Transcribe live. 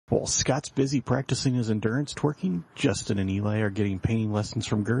While Scott's busy practicing his endurance twerking, Justin and Eli are getting painting lessons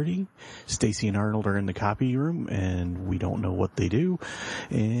from Gertie. Stacy and Arnold are in the copy room, and we don't know what they do.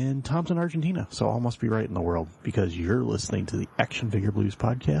 And Tom's in Argentina, so all must be right in the world, because you're listening to the Action Figure Blues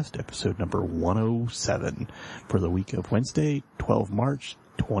Podcast, episode number 107, for the week of Wednesday, 12 March,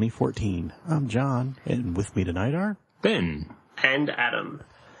 2014. I'm John, and with me tonight are... Ben. And Adam.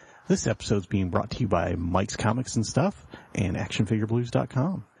 This episode's being brought to you by Mike's Comics and Stuff and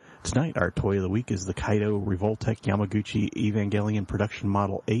ActionFigureBlues.com. Tonight, our toy of the week is the Kaido Revoltech Yamaguchi Evangelion Production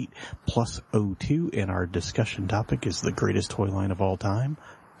Model 8 plus O2, and our discussion topic is the greatest toy line of all time,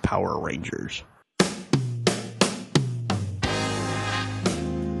 Power Rangers.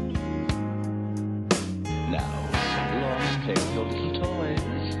 Now, along and play with your little toys.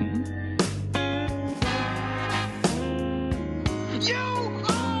 You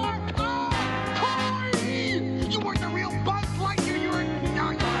are a toy! You weren't the real Buzz Lightyear, you're an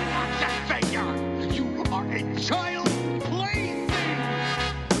action figure! You are a child plaything!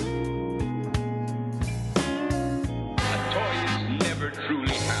 A toy is never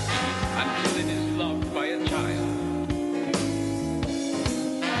truly happy until it is loved by a child.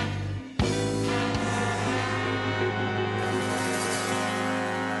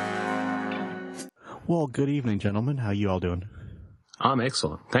 Well, good evening, gentlemen. How you all doing? I'm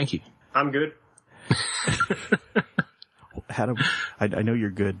excellent. Thank you. I'm good. I know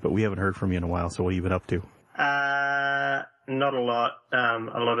you're good, but we haven't heard from you in a while, so what have you been up to? Not a lot.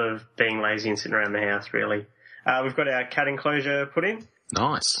 A lot of being lazy and sitting around the house, really. We've got our cat enclosure put in.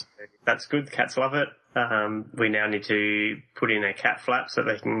 Nice. That's good. The cats love it. We now need to put in a cat flap so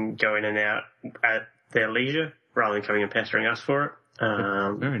they can go in and out at their leisure rather than coming and pestering us for it.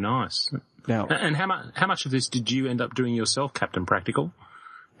 Very nice. Now, And how much of this did you end up doing yourself, Captain Practical?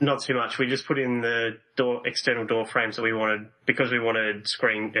 Not too much. We just put in the external door frames that we wanted because we wanted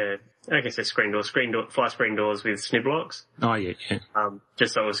fly screen doors with snib locks. Oh, yeah.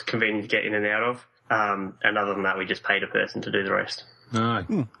 Just so it was convenient to get in and out of. And other than that, we just paid a person to do the rest.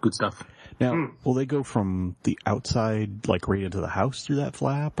 Oh, good stuff. Now, will they go from the outside, like right into the house through that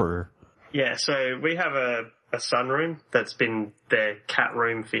flap, or? Yeah, so we have a sunroom that's been their cat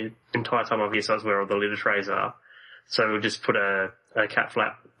room for the entire time I've used. That's where all the litter trays are. So we'll just put a cat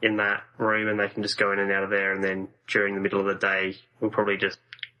flap in that room and they can just go in and out of there. And then during the middle of the day, we'll probably just,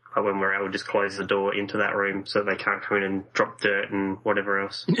 when we're out, we'll just close the door into that room so they can't come in and drop dirt and whatever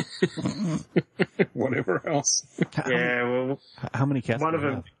else. Whatever else. How many cats? One of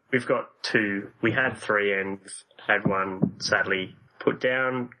them, have? we've got two. We had three and had one sadly put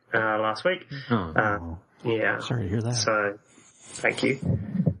down last week. Oh. Yeah. Sorry to hear that. So, thank you.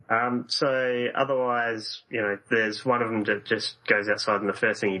 So otherwise, there's one of them that just goes outside and the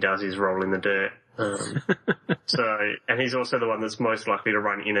first thing he does is roll in the dirt. And he's also the one that's most likely to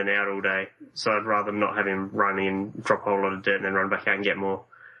run in and out all day. So I'd rather not have him run in, drop a whole lot of dirt and then run back out and get more.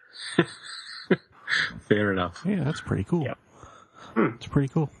 Fair enough. Yeah, that's pretty cool. Yep. It's pretty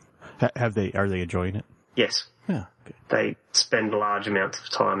cool. Are they enjoying it? Yes. Yeah. Good. They spend large amounts of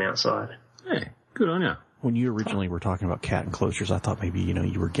time outside. Hey, good on you. When you originally were talking about cat enclosures, I thought maybe,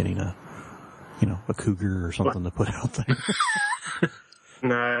 you were getting a cougar or something to put out there.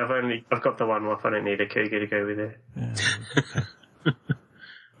 No, I've got the one off. I don't need a cougar to go with it. Yeah,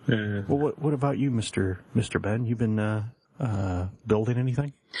 okay. Well, what about you, Mr. Ben? You been, building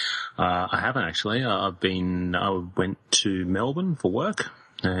anything? I haven't actually. I went to Melbourne for work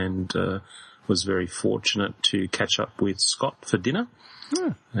and, was very fortunate to catch up with Scott for dinner.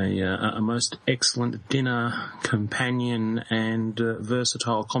 A most excellent dinner companion and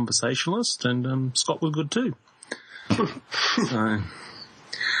versatile conversationalist, and Scott was good too.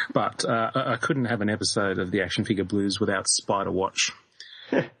 But I couldn't have an episode of the Action Figure Blues without Spider Watch.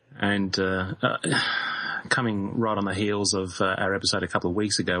 And coming right on the heels of our episode a couple of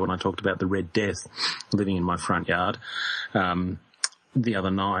weeks ago when I talked about the Red Death living in my front yard, the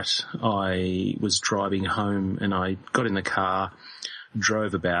other night I was driving home and I got in the car,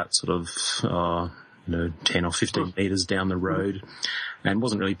 drove about sort of, 10 or 15 metres down the road and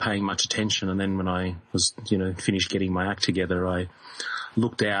wasn't really paying much attention. And then when I was, finished getting my act together, I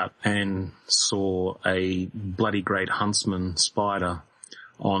looked out and saw a bloody great huntsman spider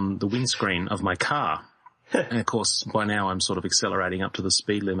on the windscreen of my car. And of course, by now I'm sort of accelerating up to the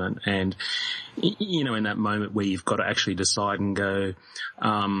speed limit. And, in that moment where you've got to actually decide and go,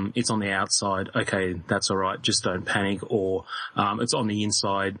 it's on the outside. Okay, that's all right. Just don't panic. Or, it's on the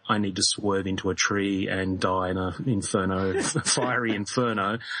inside. I need to swerve into a tree and die in a fiery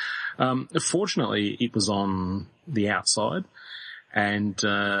inferno. Fortunately, it was on the outside. And,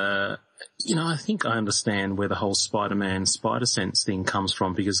 I think I understand where the whole Spider-Man spider sense thing comes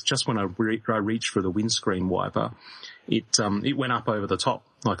from, because just when I reached for the windscreen wiper, it went up over the top,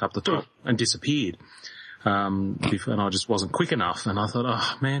 like up the top, and disappeared. And I just wasn't quick enough, and I thought,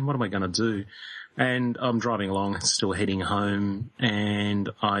 oh man, what am I going to do? And I'm driving along, still heading home, and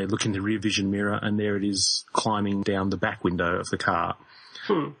I look in the rear vision mirror, and there it is, climbing down the back window of the car.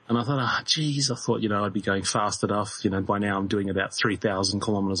 And I thought, I thought, I'd be going fast enough. By now I'm doing about 3,000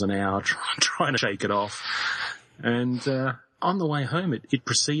 kilometres an hour, trying to shake it off. And on the way home, it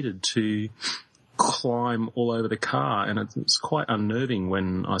proceeded to climb all over the car, and it was quite unnerving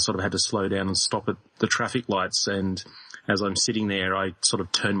when I sort of had to slow down and stop at the traffic lights. And as I'm sitting there, I sort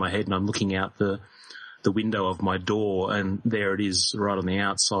of turn my head and I'm looking out the window of my door, and there it is right on the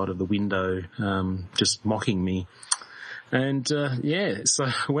outside of the window, just mocking me. And, so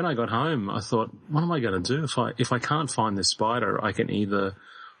when I got home, I thought, what am I going to do? If I can't find this spider, I can either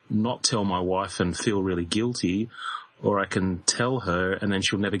not tell my wife and feel really guilty, or I can tell her and then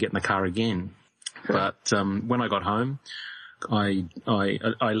she'll never get in the car again. But, when I got home, I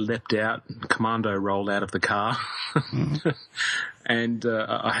leapt out, commando rolled out of the car, and,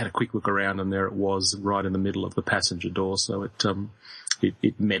 I had a quick look around, and there it was right in the middle of the passenger door. So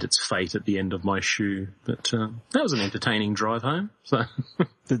it met its fate at the end of my shoe. But that was an entertaining drive home. So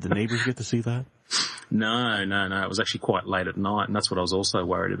Did the neighbors get to see that? No. It was actually quite late at night, and that's what I was also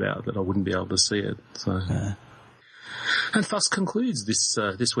worried about, that I wouldn't be able to see it. So, and thus concludes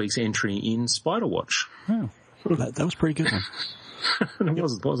this week's entry in Spider Watch. Oh, that was a pretty good one. It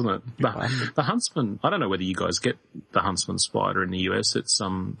was, wasn't it? The Huntsman. I don't know whether you guys get the Huntsman spider in the US. It's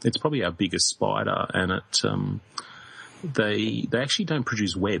probably our biggest spider, and they actually don't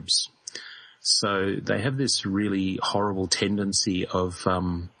produce webs. So they have this really horrible tendency of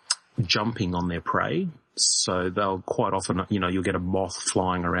jumping on their prey. So they'll quite often, you'll get a moth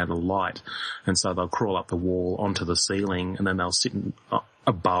flying around a light, and so they'll crawl up the wall onto the ceiling, and then they'll sit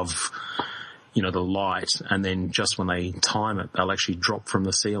above, the light, and then just when they time it, they'll actually drop from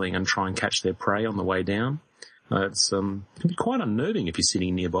the ceiling and try and catch their prey on the way down. It can be quite unnerving if you're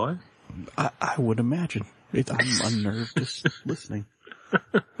sitting nearby. I would imagine. I'm unnerved just listening.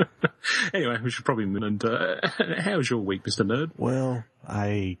 Anyway, we should probably move on. How was your week, Mr. Nerd? Well,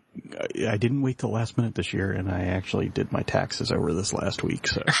 I didn't wait till last minute this year, and I actually did my taxes over this last week,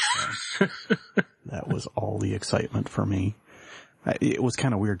 so that was all the excitement for me. It was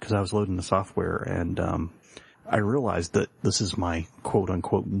kind of weird because I was loading the software, and I realized that this is my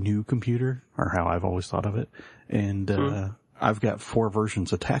quote-unquote new computer, or how I've always thought of it, and I've got 4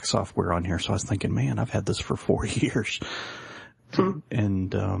 versions of tax software on here, so I was thinking, man, I've had this for 4 years.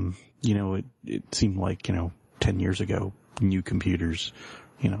 And, it seemed like, 10 years ago, new computers,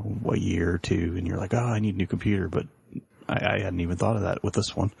 a year or two, and you're like, oh, I need a new computer, but I hadn't even thought of that with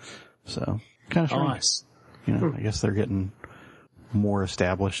this one. So, kind of strange. Nice. I guess they're getting more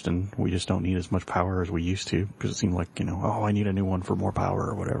established, and we just don't need as much power as we used to, because it seemed like, I need a new one for more power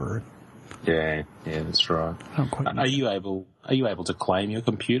or whatever. Yeah, that's right. Are you able to claim your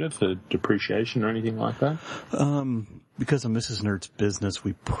computer for depreciation or anything like that? Because of Mrs. Nerd's business,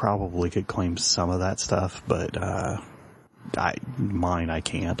 we probably could claim some of that stuff, but mine I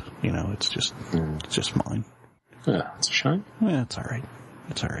can't. It's just mine. Yeah, that's a shame. Yeah, it's all right.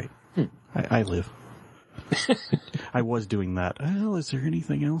 It's all right. I live. I was doing that. Well, is there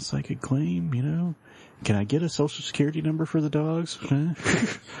anything else I could claim? Can I get a social security number for the dogs?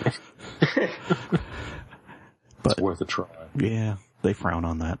 But it's worth a try. Yeah, they frown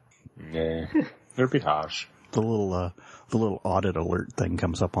on that. Yeah, they're a bit harsh. The little audit alert thing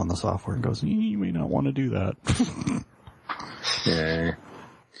comes up on the software and goes, you may not want to do that.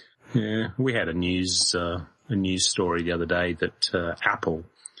 Yeah. We had a news story the other day that Apple,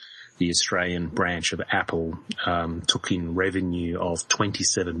 the Australian branch of Apple, took in revenue of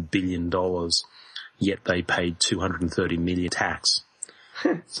 $27 billion, yet they paid $230 million tax.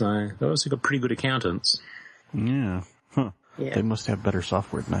 So they also got pretty good accountants. Yeah. Huh. Yeah. They must have better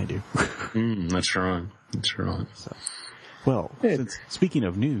software than I do. That's right. So, well, speaking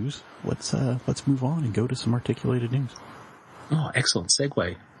of news, let's move on and go to some articulated news. Oh, excellent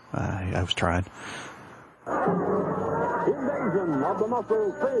segue. I was trying. Invasion of the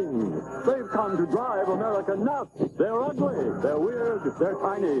muscle things. They've come to drive America nuts. They're ugly. They're weird. They're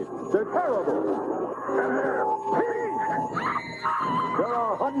tiny. They're terrible. And they're pink. There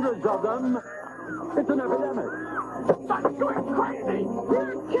are hundreds of them. It's an epidemic. Stop going crazy.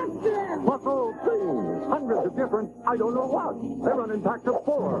 You're just them. Muscle things. Hundreds of different, I don't know what. They run in packs of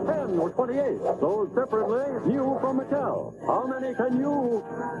 4, 10, or 28. Sold separately, new from Mattel. How many can you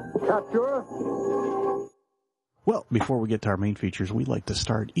capture? Well, before we get to our main features, we like to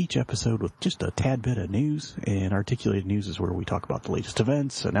start each episode with just a tad bit of news, and articulated news is where we talk about the latest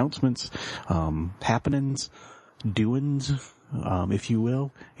events, announcements, happenings, doings, if you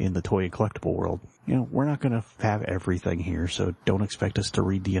will, in the toy and collectible world. You know, we're not going to have everything here, so don't expect us to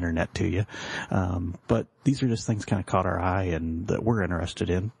read the internet to you. But these are just things kind of caught our eye and that we're interested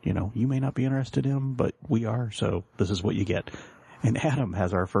in. You know, you may not be interested in them, but we are, so this is what you get. And Adam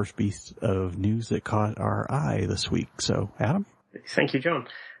has our first piece of news that caught our eye this week. So, Adam? Thank you, John.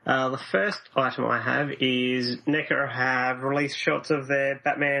 The first item I have is NECA have released shots of their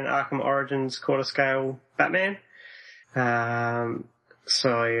Batman Arkham Origins quarter-scale Batman. So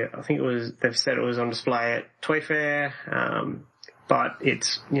I think they've said it was on display at Toy Fair, but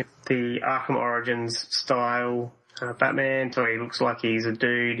it's the Arkham Origins style Batman, so he looks like he's a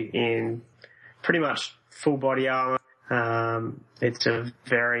dude in pretty much full body armor. It's a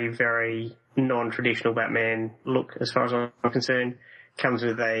very, very non-traditional Batman look as far as I'm concerned. Comes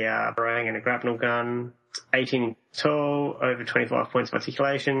with a boomerang and a grapnel gun, 18 inches tall, over 25 points of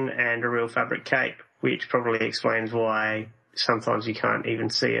articulation, and a real fabric cape, which probably explains why sometimes you can't even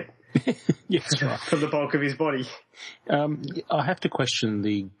see it. Yes, right. For the bulk of his body. I have to question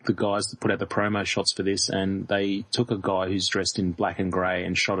the guys that put out the promo shots for this, and they took a guy who's dressed in black and grey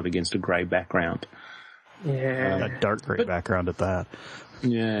and shot it against a grey background. Yeah. A dark grey background at that.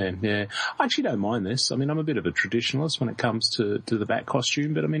 Yeah. I actually don't mind this. I mean, I'm a bit of a traditionalist when it comes to the Bat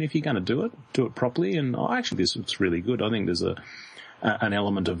costume, but I mean, if you're going to do it properly, and actually this looks really good. I think there's an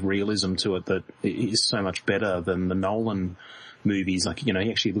element of realism to it that is so much better than the Nolan movies. Like, he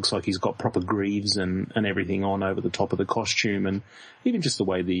actually looks like he's got proper greaves and everything on over the top of the costume, and even just the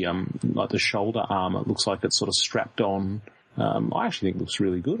way the shoulder armor looks like it's sort of strapped on. I actually think it looks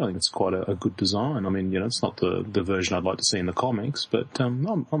really good. I think it's quite a good design. I mean, it's not the version I'd like to see in the comics, but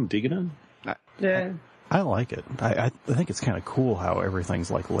I'm digging it. Yeah. I like it. I think it's kind of cool how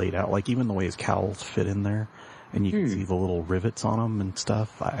everything's like laid out. Like even the way his cowls fit in there, and you can see the little rivets on them and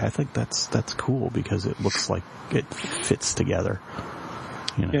stuff. I think that's cool because it looks like it fits together.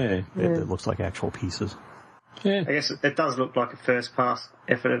 It looks like actual pieces. Yeah. I guess it does look like a first pass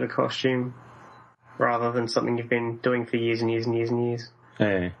effort at a costume rather than something you've been doing for years and years and years and years.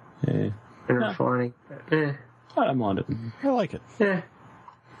 Yeah. And refining. Yeah. I don't mind it. I like it. Yeah.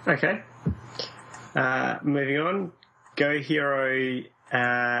 Okay. Moving on. Go Hero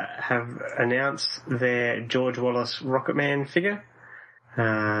have announced their George Wallace Rocketman figure.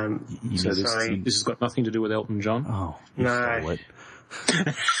 So this has got nothing to do with Elton John? Oh, you No. stole it.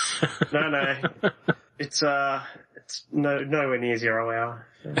 No. It's nowhere near 0 hour.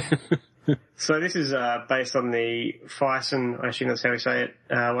 So this is based on the Fison, I assume that's how we say it,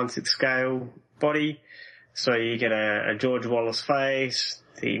 1/6 scale body. So you get a George Wallace face,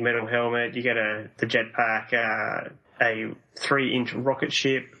 the metal helmet, you get the jetpack, a 3-inch rocket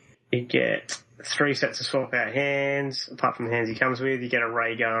ship, you get 3 sets of swap out hands, apart from the hands he comes with, you get a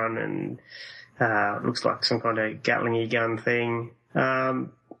ray gun and looks like some kind of Gatling-y gun thing.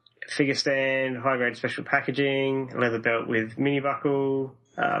 Figure stand, high grade special packaging, leather belt with mini buckle,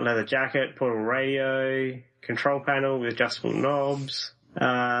 leather jacket, portable radio, control panel with adjustable knobs.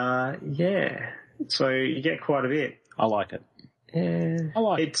 So you get quite a bit. I like it. Yeah. I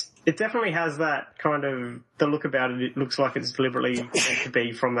like it. It definitely has that kind of, the look about it. It looks like it's deliberately meant to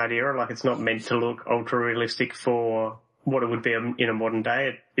be from that era. Like it's not meant to look ultra realistic for what it would be in a modern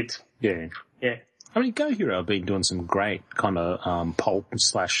day. Yeah. I mean, Go Hero have been doing some great kind of pulp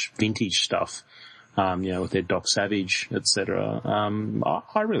 / vintage stuff. With their Doc Savage, etc.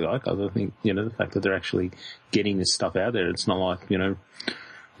 I really like it. I think, the fact that they're actually getting this stuff out there. It's not like,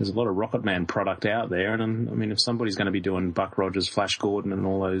 there's a lot of Rocketman product out there. And I mean, if somebody's going to be doing Buck Rogers, Flash Gordon and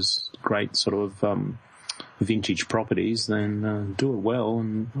all those great sort of, vintage properties, then, do it well.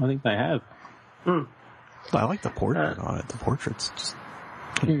 And I think they have. I like the portrait on it. The portrait's just,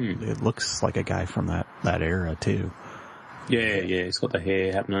 it looks like a guy from that era too. Yeah. He's got the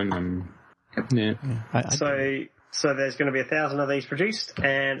hair happening and, yeah. So there's going to be 1,000 of these produced,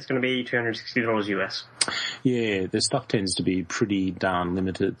 and it's going to be $260 US. Yeah, their stuff tends to be pretty darn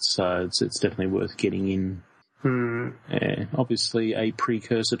limited, so it's definitely worth getting in. Yeah, obviously a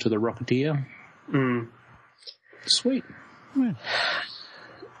precursor to the Rocketeer. Sweet. Yeah.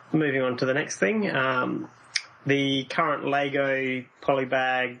 Moving on to the next thing, the current Lego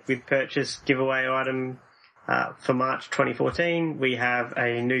polybag with purchase giveaway item for March 2014, we have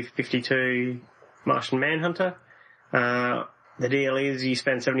a new 52 Martian Manhunter. The deal is you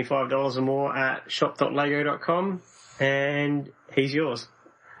spend $75 or more at shop.lego.com and he's yours.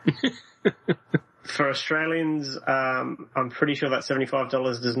 For Australians, I'm pretty sure that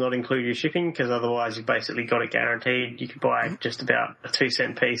 $75 does not include your shipping, because otherwise you've basically got it guaranteed. You could buy just about a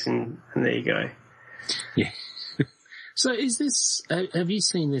 2-cent piece and there you go. Yeah. So is this, have you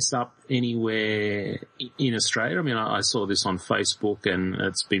seen this up anywhere in Australia? I mean, I saw this on Facebook and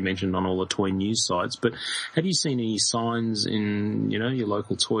it's been mentioned on all the toy news sites, but have you seen any signs in, you know, your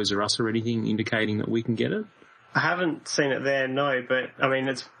local Toys R Us or anything indicating that we can get it? I haven't seen it there, no, but I mean,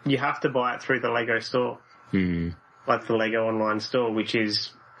 you have to buy it through the Lego store. Like the Lego online store, which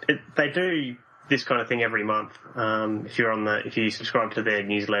is, they do this kind of thing every month. If you subscribe to their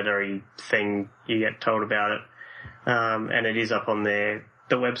newsletter thing, you get told about it. And it is up on the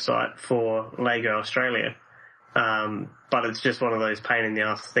website for Lego Australia. But it's just one of those pain in the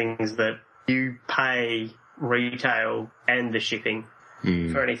ass things that you pay retail and the shipping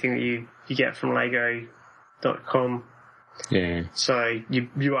for anything that you get from Lego.com. Yeah. So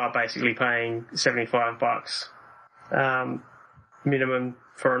you are basically paying $75 minimum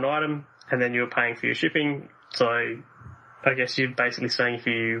for an item, and then you're paying for your shipping. So I guess you're basically saying if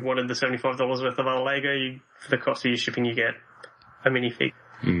you wanted the $75 worth of other Lego, for the cost of your shipping, you get a minifig.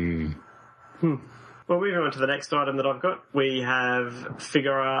 Well, moving on to the next item that I've got, we have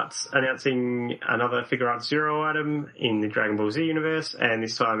Figure Arts announcing another Figure Arts Zero item in the Dragon Ball Z universe, and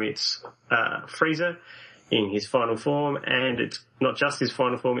this time it's Frieza in his final form, and it's not just his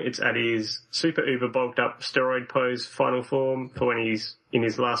final form, it's at his super uber bulked up steroid pose final form for when he's in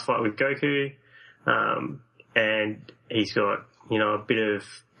his last fight with Goku. And he's got, you know, a bit of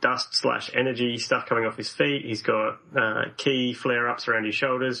dust/energy stuff coming off his feet. He's got key flare-ups around his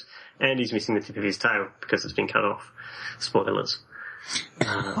shoulders, and he's missing the tip of his tail because it's been cut off. Spoilers.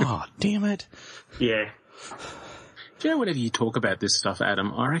 Oh, damn it. Yeah. Do you know, whenever you talk about this stuff,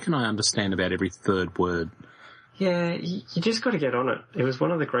 Adam, I reckon I understand about every third word. Yeah, you just got to get on it. It was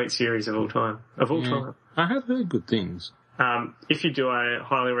one of the great series of all time. I have heard good things. If you do, I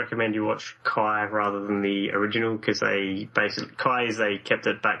highly recommend you watch Kai rather than the original, because they kept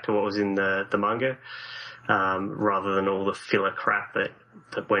it back to what was in the manga, rather than all the filler crap that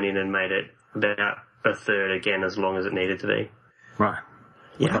went in and made it about a third again as long as it needed to be. Right.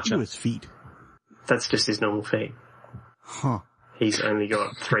 What happened to his feet? That's just his normal feet. Huh. He's only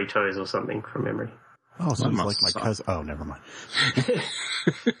got 3 toes or something from memory. Oh, so That he's like must my suck. cousin. Oh, never mind.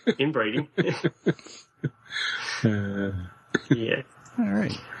 Inbreeding. Yeah. All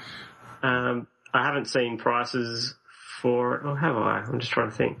right. I haven't seen prices for it, or have I? I'm just trying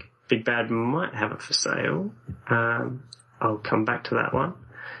to think. Big Bad might have it for sale. I'll come back to that one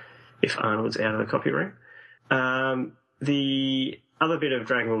if Arnold's out of the copy room. The other bit of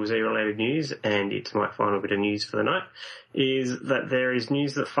Dragon Ball Z related news, and it's my final bit of news for the night, is that there is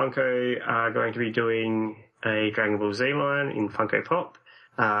news that Funko are going to be doing a Dragon Ball Z line in Funko Pop.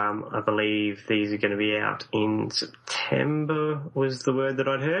 I believe these are going to be out in September was the word that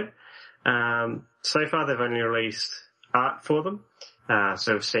I'd heard. So far they've only released art for them.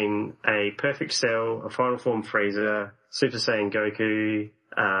 So we've seen a Perfect Cell, a Final Form Frieza, Super Saiyan Goku,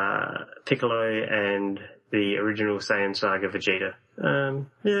 Piccolo, and the original Saiyan Saga Vegeta.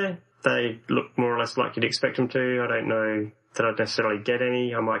 Yeah, they look more or less like you'd expect them to. I don't know that I'd necessarily get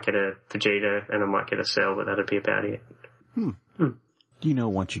any. I might get a Vegeta and I might get a Cell, but that'd be about it. You know,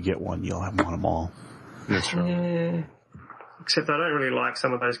 once you get one, you'll have one of them all. That's right. Yeah. Except I don't really like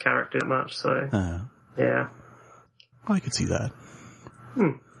some of those characters much, so yeah. I could see that.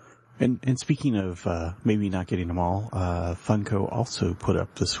 And speaking of maybe not getting them all, Funko also put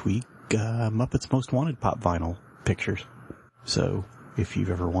up this week Muppets Most Wanted pop vinyl pictures. So if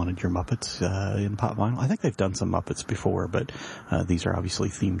you've ever wanted your Muppets in pop vinyl, I think they've done some Muppets before, but these are obviously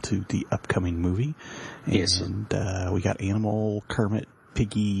themed to the upcoming movie. Yes. And we got Animal, Kermit,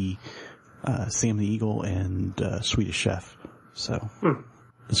 Piggy, Sam the Eagle, and Swedish Chef. So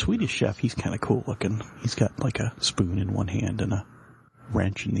the Swedish Chef, he's kind of cool looking. He's got like a spoon in one hand and a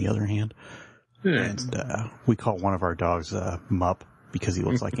wrench in the other hand. Yeah. And we call one of our dogs Mupp because he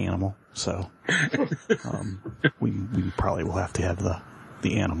looks like Animal. So we probably will have to have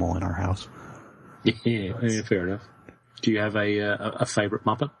the animal in our house. Yeah, fair enough. Do you have a favourite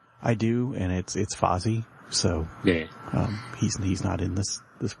Muppet? I do, and it's Fozzie. So Yeah. he's not in this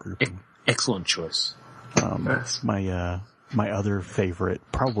group. Excellent choice. My other favorite,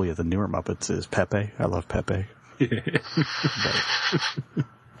 probably of the newer Muppets, is Pepe. I love Pepe. But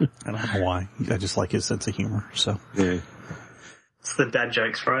I don't know why. I just like his sense of humor. So Yeah. It's the dad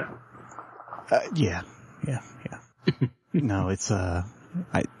jokes, right? yeah. No, it's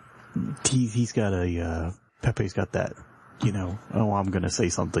he's got a Pepe's got that. You know, I'm going to say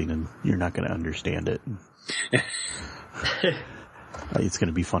something and you're not going to understand it. it's going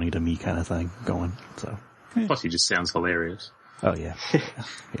to be funny to me kind of thing going. So Plus, he just sounds hilarious. oh yeah,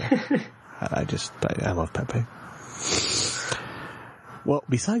 yeah. I love Pepe. Well,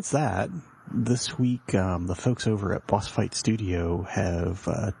 besides that, this week the folks over at Boss Fight Studio have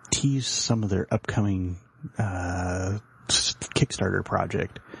teased some of their upcoming Kickstarter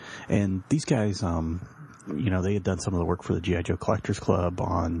project, and these guys, they had done some of the work for the G.I. Joe Collectors Club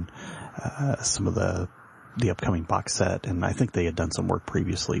on some of the upcoming box set, and I think they had done some work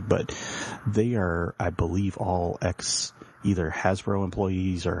previously, but they are, I believe, all either Hasbro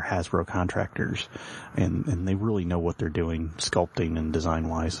employees or Hasbro contractors, and they really know what they're doing sculpting and design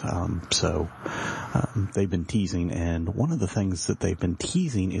wise. So they've been teasing, and one of the things that they've been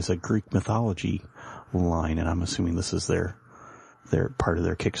teasing is a Greek mythology line, and I'm assuming this is their part of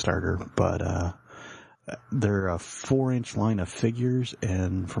their Kickstarter, but they're a 4-inch line of figures,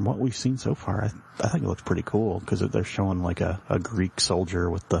 and from what we've seen so far, I think it looks pretty cool, because they're showing like a Greek soldier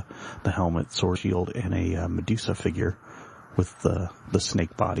with the helmet, sword, shield, and a Medusa figure with the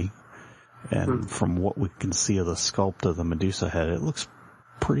snake body. And from what we can see of the sculpt of the Medusa head, it looks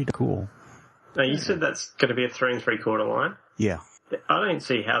pretty cool. Now, you said that's going to be a 3 3/4 line? Yeah. I don't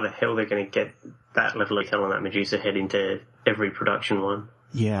see how the hell they're going to get that level of detail on that Medusa head into every production one.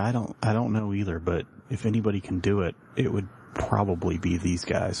 Yeah, I don't know either, but if anybody can do it, it would probably be these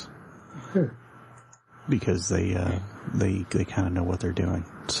guys. Because they kind of know what they're doing.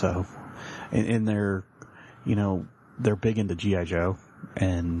 So, and they're, they're big into G.I. Joe,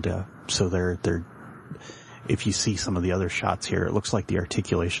 and so they're if you see some of the other shots here, it looks like the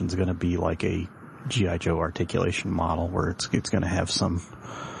articulation's going to be like a G.I. Joe articulation model, where it's going to have some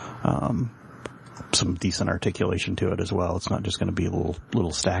decent articulation to it as well. It's not just going to be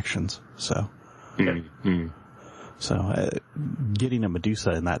little stactions. So, getting a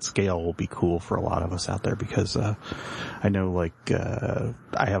Medusa in that scale will be cool for a lot of us out there, because I know,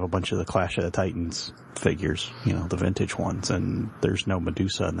 I have a bunch of the Clash of the Titans figures, the vintage ones, and there's no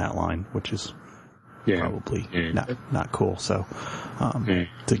Medusa in that line, which is probably not cool. So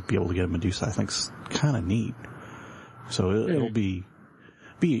to be able to get a Medusa, I think, is kind of neat. So it'll be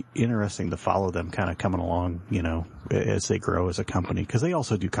interesting to follow them kind of coming along, as they grow as a company, because they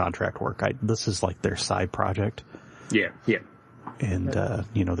also do contract work. This is like their side project. Yeah. And,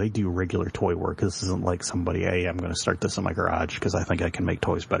 they do regular toy work. This isn't like somebody, hey, I'm going to start this in my garage because I think I can make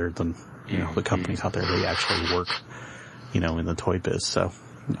toys better than, the companies out there. They actually work, in the toy biz. So,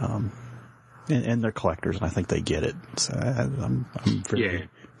 and they're collectors, and I think they get it. So I'm very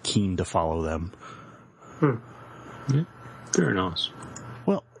keen to follow them. Yeah. Very nice.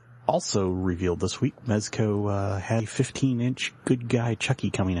 Well, also revealed this week, Mezco had a 15-inch Good Guy Chucky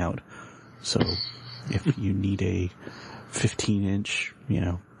coming out. So if you need a 15-inch,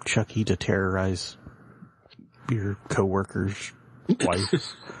 Chucky to terrorize your coworkers,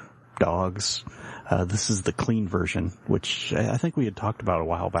 wife, dogs, this is the clean version, which I think we had talked about a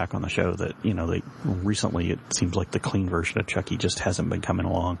while back on the show, that, recently it seems like the clean version of Chucky just hasn't been coming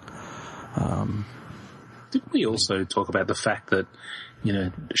along. Didn't we also talk about the fact that,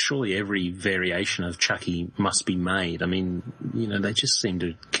 surely every variation of Chucky must be made? I mean, they just seem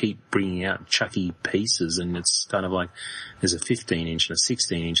to keep bringing out Chucky pieces, and it's kind of like there's a 15-inch and a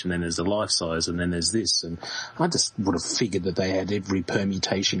 16-inch, and then there's a life size, and then there's this. And I just would have figured that they had every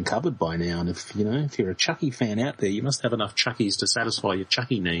permutation covered by now. And if you're a Chucky fan out there, you must have enough Chuckies to satisfy your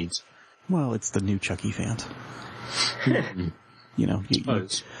Chucky needs. Well, it's the new Chucky fans.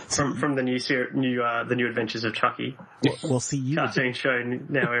 From the new Adventures of Chucky. Well, see, cartoon show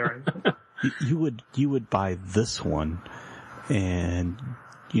now airing. you would buy this one, and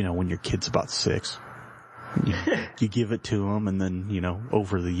when your kid's about 6, you give it to them, and then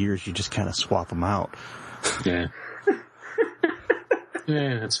over the years you just kind of swap them out. Yeah.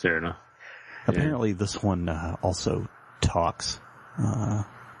 Yeah, that's fair enough. Apparently, this one also talks.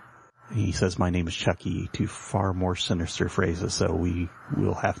 He says, "My name is Chucky," to far more sinister phrases, so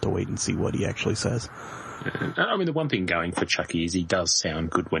we'll have to wait and see what he actually says. I mean, the one thing going for Chucky is he does sound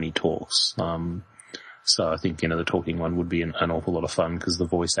good when he talks. So I think, the talking one would be an awful lot of fun, because the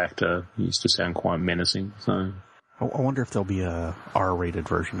voice actor used to sound quite menacing. So I wonder if there'll be a R-rated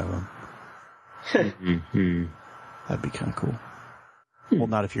version of him. That'd be kind of cool. Well,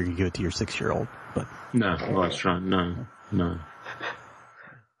 not if you're going to give it to your 6-year-old, but... No, well, that's right. No.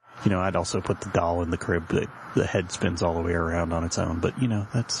 I'd also put the doll in the crib that the head spins all the way around on its own, but,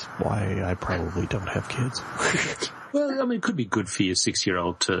 that's why I probably don't have kids. Well, I mean, it could be good for your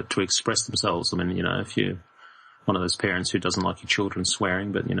 6-year-old to express themselves. I mean, if you're one of those parents who doesn't like your children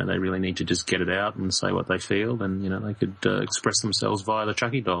swearing, but, they really need to just get it out and say what they feel, then, they could express themselves via the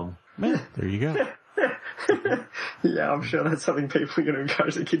Chucky doll. Yeah, there you go. Yeah, I'm sure that's something people are going to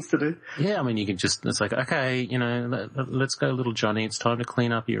encourage their kids to do. Yeah, I mean, you can just, it's like, okay, you know, let's go, little Johnny. It's time to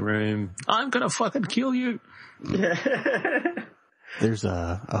clean up your room. I'm going to fucking kill you. Yeah. There's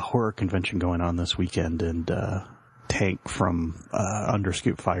a horror convention going on this weekend, and Tank from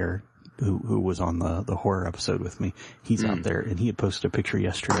Underscoop Fire, who was on the horror episode with me, he's out there, and he had posted a picture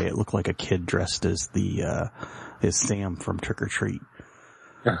yesterday. It looked like a kid dressed as as Sam from Trick or Treat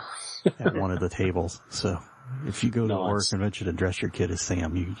at one of the tables. So if you go to a horror convention and dress your kid as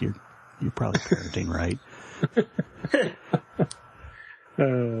Sam, you're probably parenting right.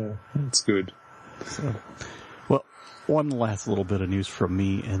 That's good. So, well, one last little bit of news from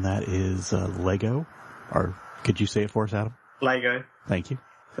me, and that is Lego. Or could you say it for us, Adam? Lego. Thank you.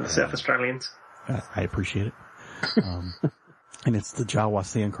 For the South Australians. I appreciate it. And it's the Jawa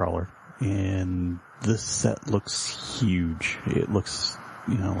Sandcrawler. And this set looks huge. It looks,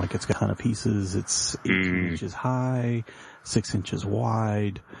 like it's got a ton of pieces. It's 18 inches high, 6 inches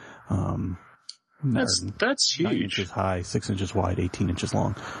wide. That's huge. 9 inches high, 6 inches wide, 18 inches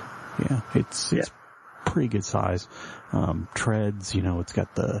long. Yeah, it's pretty good size. Treads, it's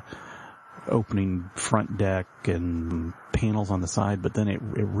got the opening front deck and panels on the side, but then it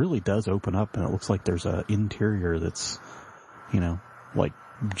really does open up, and it looks like there's a interior that's, like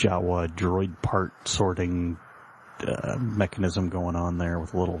Jawa droid part sorting mechanism going on there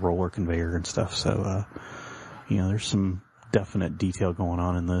with a little roller conveyor and stuff. So, there's some definite detail going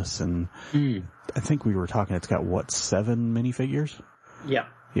on in this, and I think we were talking, it's got 7 minifigures? Yeah.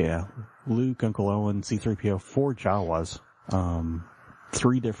 Yeah. Luke, Uncle Owen, C-3PO, 4 Jawas,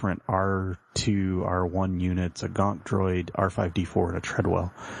 3 different R2, R1 units, a Gonk droid, R5-D4, and a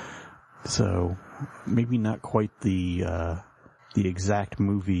Treadwell. So maybe not quite the exact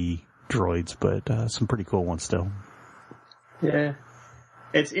movie droids, but some pretty cool ones still. Yeah.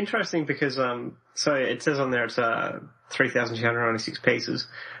 It's interesting because, so it says on there it's 3,296 pieces,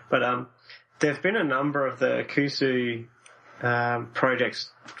 but there have been a number of the Kusu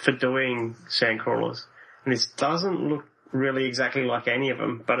projects for doing sandcrawlers, and this doesn't look really exactly like any of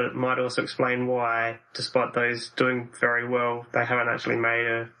them, but it might also explain why, despite those doing very well, they haven't actually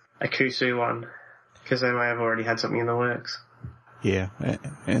made a Kusu one, because they may have already had something in the works. Yeah,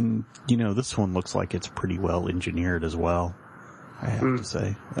 and this one looks like it's pretty well engineered as well, I have to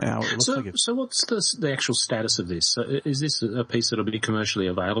say. Now, it looks like so what's the actual status of this? Is this a piece that'll be commercially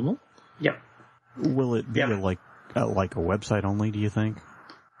available? Yep. Will it be like a website only, do you think?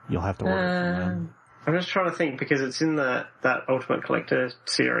 You'll have to order it from them. I'm just trying to think, because it's in that Ultimate Collector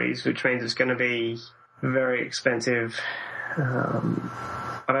series, which means it's going to be very expensive.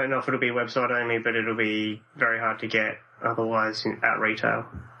 I don't know if it'll be website only, but it'll be very hard to get otherwise at retail.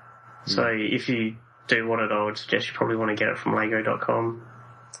 So if you do want it, I would suggest you probably want to get it from Lego.com.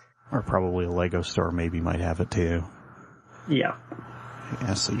 Or probably a Lego store maybe might have it too. Yeah.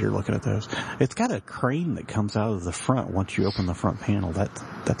 Yeah, so you're looking at those. It's got a crane that comes out of the front once you open the front panel.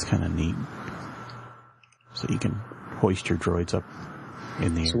 That's kind of neat. So you can hoist your droids up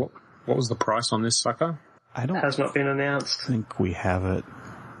in the air. So what was the price on this sucker? I don't Has not been announced. think we have it.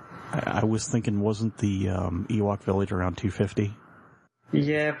 I was thinking, wasn't the Ewok Village around $250?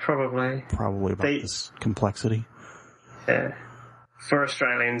 Yeah, probably. Probably about this complexity. Yeah. For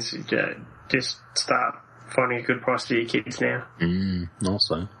Australians, just start finding a good price for your kids now.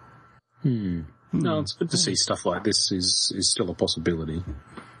 Also. No, it's good to see stuff like this is still a possibility.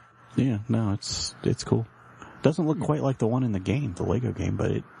 Yeah, no, it's cool. Doesn't look quite like the one in the game, the Lego game,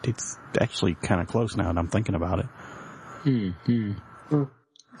 but it's actually kind of close now, and I'm thinking about it.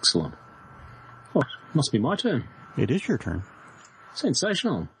 Excellent. Oh, must be my turn. It is your turn.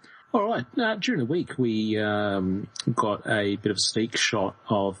 Sensational. All right. During the week, we got a bit of a sneak shot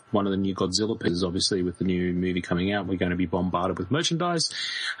of one of the new Godzilla pieces. Obviously, with the new movie coming out, we're going to be bombarded with merchandise.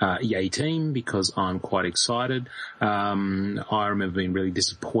 Yay team, because I'm quite excited. I remember being really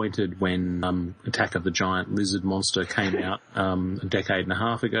disappointed when Attack of the Giant Lizard Monster came out a decade and a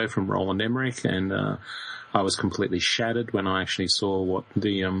half ago from Roland Emmerich, and I was completely shattered when I actually saw what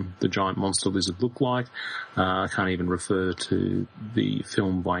the giant monster lizard looked like. I can't even refer to the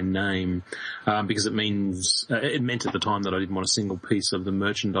film by name, because it meant at the time that I didn't want a single piece of the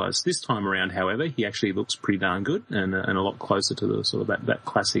merchandise. This time around, however, he actually looks pretty darn good and a lot closer to the sort of that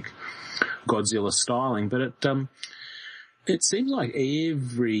classic Godzilla styling. But it seems like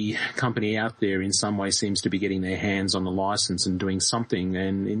every company out there in some way seems to be getting their hands on the license and doing something.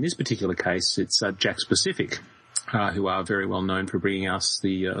 And in this particular case, it's Jakks Pacific, who are very well known for bringing us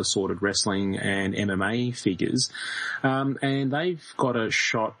the assorted wrestling and MMA figures. And they've got a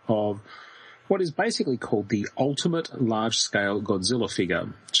shot of what is basically called the Ultimate Large-Scale Godzilla figure,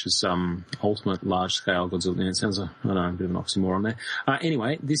 which is Ultimate Large-Scale Godzilla. It sounds, I don't know, a bit of an oxymoron there.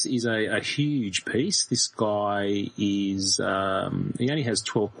 Anyway, this is a huge piece. This guy is, he only has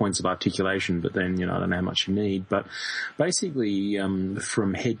 12 points of articulation, but then, I don't know how much you need. But basically,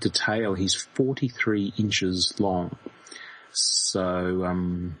 from head to tail, he's 43 inches long.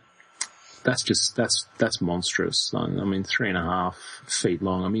 So, that's monstrous. I mean, 3.5 feet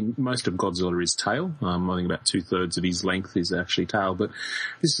long. I mean, most of Godzilla is tail. I think about 2/3 of his length is actually tail, but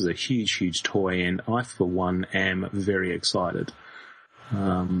this is a huge, huge toy, and I, for one, am very excited.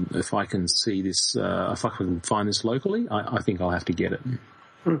 If I can see this, if I can find this locally, I think I'll have to get it.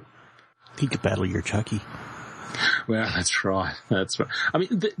 You could battle your Chucky. Well, that's right. That's right. I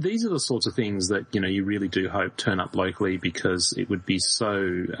mean, these are the sorts of things that, you really do hope turn up locally, because it would be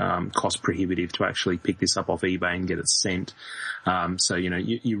so cost prohibitive to actually pick this up off eBay and get it sent. So,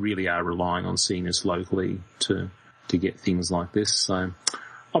 you really are relying on seeing this locally to get things like this. So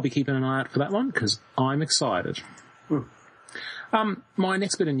I'll be keeping an eye out for that one, because I'm excited. My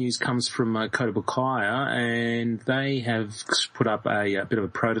next bit of news comes from Kotobukiya, and they have put up a bit of a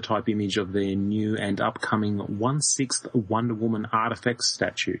prototype image of their new and upcoming 1/6 Wonder Woman Artifacts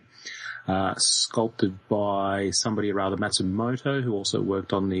statue, sculpted by somebody rather Matsumoto, who also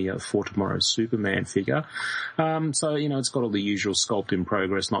worked on the For Tomorrow Superman figure. So, it's got all the usual sculpt in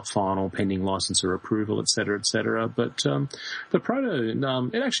progress, not final, pending licensor approval, etc., etc. But the proto,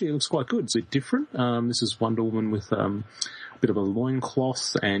 it actually looks quite good. It's a bit different. This is Wonder Woman with bit of a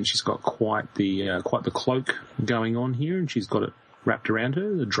loincloth, and she's got quite the cloak going on here, and she's got it wrapped around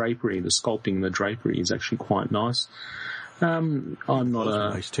her. The drapery, the sculpting in the drapery is actually quite nice. I'm not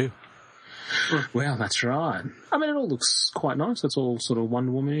nice too. Well, that's right. I mean, it all looks quite nice. It's all sort of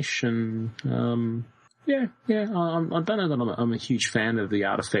Wonder Womanish, and I don't know that I'm a huge fan of the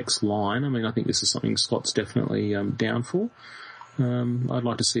Artifacts line. I mean, I think this is something Scott's definitely down for. I'd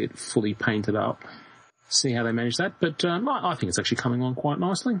like to see it fully painted up. See how they manage that, but I think it's actually coming on quite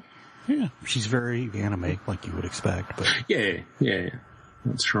nicely. Yeah, she's very anime, like you would expect. But yeah,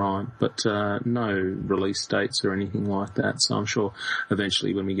 that's right. But no release dates or anything like that. So I'm sure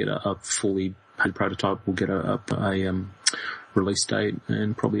eventually, when we get a fully paid prototype, we'll get a release date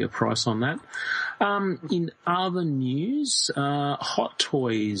and probably a price on that. In other news, Hot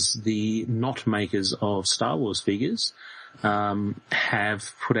Toys, the not makers of Star Wars figures,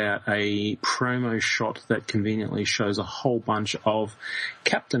 have put out a promo shot that conveniently shows a whole bunch of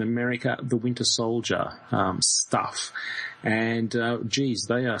Captain America, the Winter Soldier, stuff. And,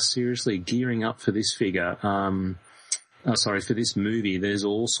 they are seriously gearing up for this figure. For this movie. There's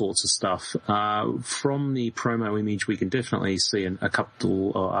all sorts of stuff. From the promo image, we can definitely see a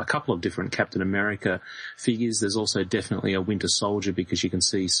couple of different Captain America figures. There's also definitely a Winter Soldier, because you can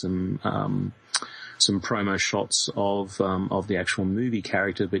see some promo shots of the actual movie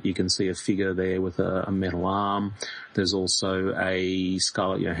character, but you can see a figure there with a metal arm. There's also a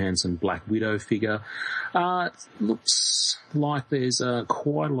Scarlett Johansson Black Widow figure. Looks like there's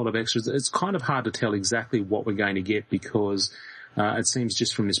quite a lot of extras. It's kind of hard to tell exactly what we're going to get, because it seems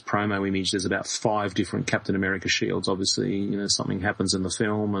just from this promo image there's about 5 different Captain America shields. Obviously, something happens in the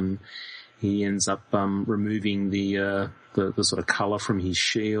film and he ends up removing the sort of colour from his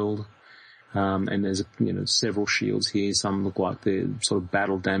shield. And there's, several shields here. Some look like they're sort of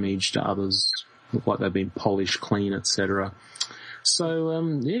battle damaged. Others look like they've been polished clean, etc.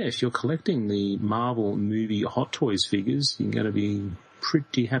 So, if you're collecting the Marvel movie Hot Toys figures, you're going to be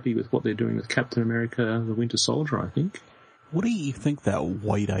pretty happy with what they're doing with Captain America, the Winter Soldier, I think. What do you think that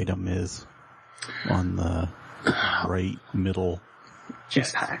white item is on the right middle?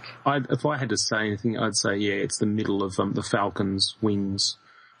 Jetpack. If I had to say anything, I'd say, it's the middle of the Falcon's wings.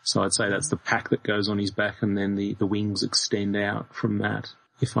 So I'd say that's the pack that goes on his back, and then the wings extend out from that,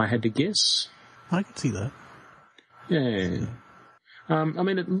 if I had to guess. I could see that. Yeah. I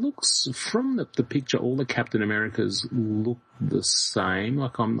mean, it looks, from the picture, all the Captain Americas look the same.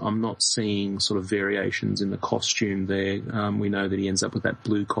 Like, I'm not seeing sort of variations in the costume there. We know that he ends up with that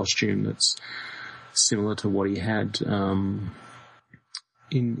blue costume that's similar to what he had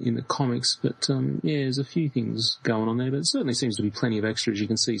in the comics, but there's a few things going on there, but it certainly seems to be plenty of extras. You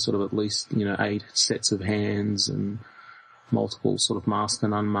can see sort of at least 8 sets of hands and multiple sort of masked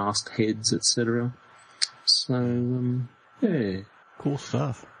and unmasked heads, etc. So cool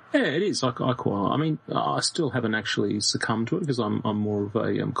stuff. Yeah, it is. I still haven't actually succumbed to it, because I'm more of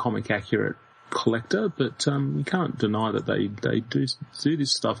a comic accurate collector, but you can't deny that they do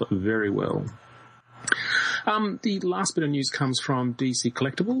this stuff very well. The last bit of news comes from DC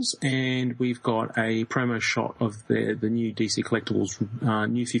Collectibles, and we've got a promo shot of the new DC Collectibles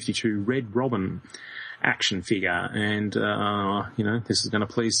New 52 Red Robin action figure. And, this is going to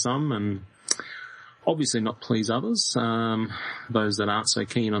please some and obviously not please others. Those that aren't so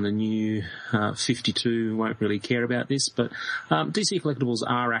keen on the new 52 won't really care about this, but DC Collectibles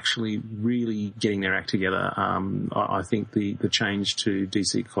are actually really getting their act together. I think the change to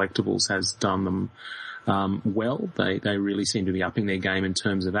DC Collectibles has done them well. They really seem to be upping their game in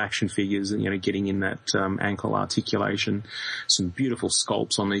terms of action figures and, getting in that ankle articulation. Some beautiful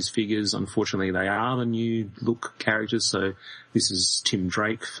sculpts on these figures. Unfortunately, they are the new look characters. So this is Tim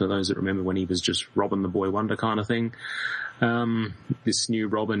Drake, for those that remember when he was just Robin the Boy Wonder kind of thing. This new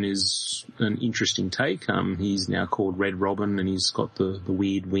Robin is an interesting take. He's now called Red Robin, and he's got the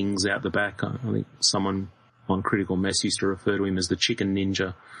weird wings out the back. I think someone on Critical Mass used to refer to him as the Chicken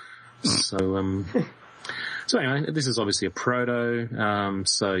Ninja. So anyway, this is obviously a proto,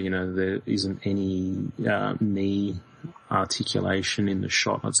 there isn't any knee articulation in the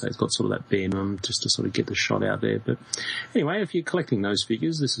shot. I'd say it's got sort of that bare minimum just to sort of get the shot out there. But anyway, if you're collecting those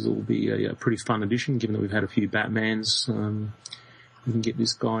figures, this will be a pretty fun addition, given that we've had a few Batmans. You can get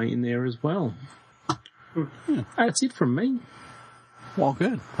this guy in there as well. Yeah. That's it from me. Well,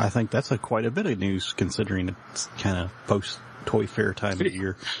 good. I think that's quite a bit of news, considering it's kind of post-Toy Fair time of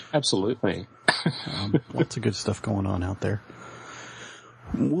year. Absolutely. Lots of good stuff going on out there.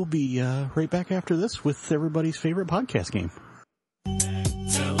 We'll be right back after this with everybody's favorite podcast game.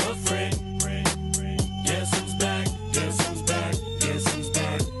 Tell a friend. Guess who's back? Guess who's back? Guess who's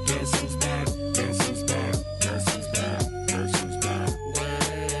back? Guess who's back? Guess who's back? Guess who's back? Guess who's back?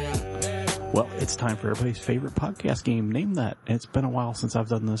 Well, it's time for everybody's favorite podcast game. Name that. It's been a while since I've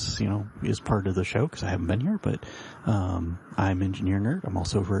done this, as part of the show, because I haven't been here, but I'm Engineer Nerd. I'm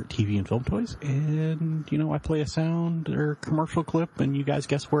also over at TV and Film Toys, and, I play a sound or commercial clip, and you guys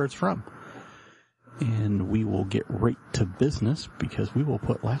guess where it's from. And we will get right to business, because we will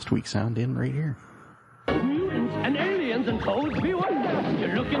put last week's sound in right here. Mutants and aliens and codes, beware!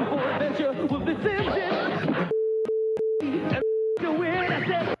 You're looking for adventure with the Simpsons!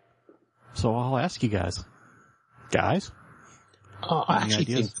 So I'll ask you guys. I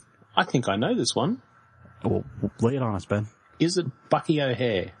think I know this one. Well, lay it on us, Ben. Is it Bucky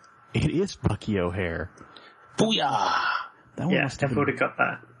O'Hare? It is Bucky O'Hare. Booyah! That one must have would have got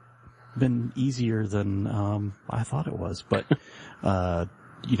that. been easier than I thought it was. But,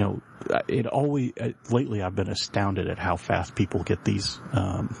 it always, lately I've been astounded at how fast people get these,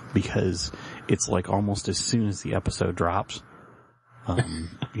 because it's like almost as soon as the episode drops,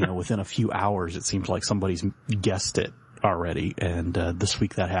 within a few hours, it seems like somebody's guessed it already. And this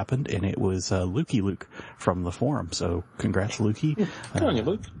week that happened, and it was Lukey Luke from the forum. So congrats, Lukey. Good on you,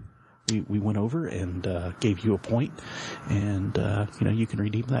 Luke. We went over and gave you a point, and you can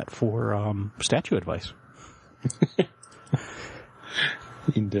redeem that for statue advice.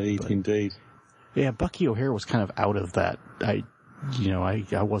 Indeed. Yeah, Bucky O'Hare was kind of out of that. I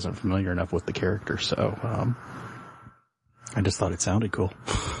wasn't familiar enough with the character, so I just thought it sounded cool.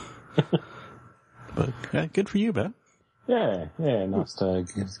 But good for you, Ben. Yeah, nice to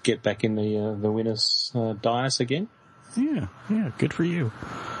get back in the winner's dais again. Yeah, good for you.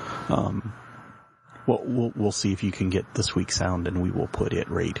 Well, we'll see if you can get this week's sound, and we will put it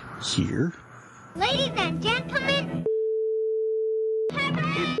right here. Ladies and gentlemen,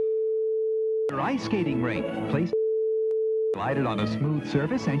 ice skating rink. Placed glided on a smooth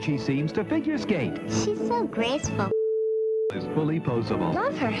surface, and she seems to figure skate. she's so graceful. Is fully posable.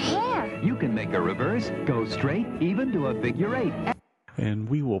 Love her hair. You can make a reverse, go straight, even to a figure eight. And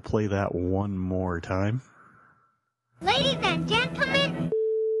we will play that one more time. Ladies and gentlemen,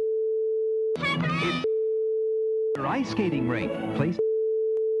 Ice skating rink. Placed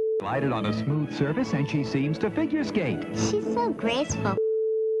glided on a smooth surface, and she seems to figure skate. she's so graceful.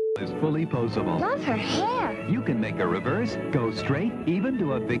 Is fully posable. Love her hair. You can make a reverse, go straight, even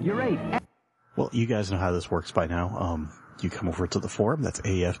to a figure eight. Well, you guys know how this works by now. You come over to the forum. That's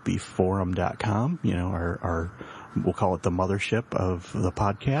afbforum.com. Our we'll call it the mothership of the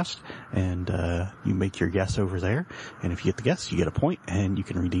podcast, and you make your guess over there. And if you get the guess, you get a point, and you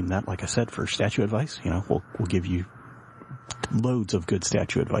can redeem that, like I said, for statue advice. We'll give you loads of good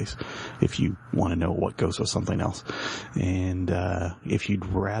statue advice if you want to know what goes with something else. And if you'd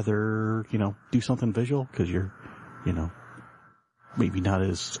rather, do something visual because you're, maybe not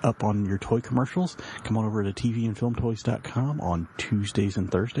as up on your toy commercials, come on over to tvandfilmtoys.com on Tuesdays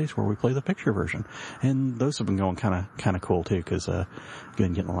and Thursdays, where we play the picture version. And those have been going kind of cool too, because I've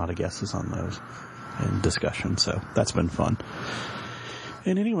been getting a lot of guesses on those and discussion, so that's been fun.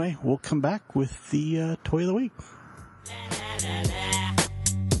 And anyway, we'll come back with the toy of the week.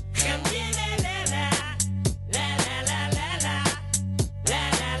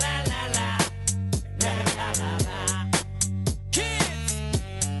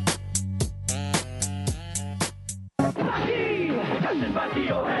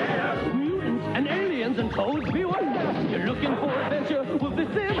 Bucky O'Hare! Mutants and aliens and toads beware! You're looking for adventure with the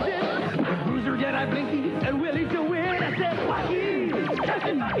Simpsons! Bruiser, Jedi, Blinky, and Willie to win! I said Bucky!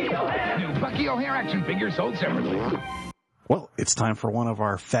 Captain Bucky O'Hare! New Bucky O'Hare action figures sold separately. Well, it's time for one of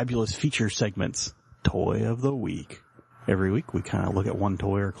our fabulous feature segments, Toy of the Week. Every week we kind of look at one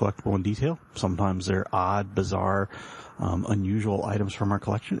toy or collectible in detail. Sometimes they're odd, bizarre, unusual items from our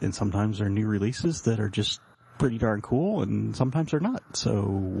collection, and sometimes they're new releases that are just pretty darn cool, and sometimes they're not. So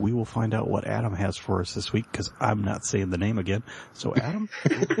we will find out what Adam has for us this week, because I'm not saying the name again. So Adam,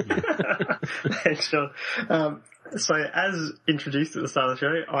 over to you. Thanks, John. So as introduced at the start of the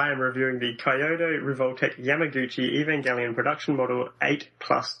show, I am reviewing the Kyoto Revoltech Yamaguchi Evangelion production model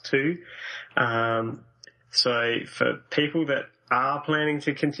 8+2. So for people that are planning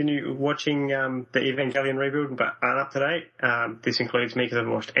to continue watching the Evangelion rebuild but aren't up to date, this includes me because I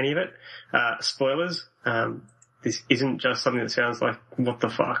haven't watched any of it. Spoilers. This isn't just something that sounds like what the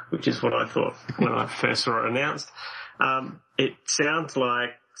fuck, which is what I thought when I first saw it announced. It sounds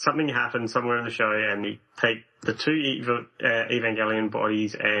like something happened somewhere in the show and you take the two Evangelion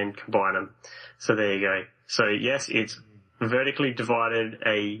bodies and combine them. So there you go. So yes, it's vertically divided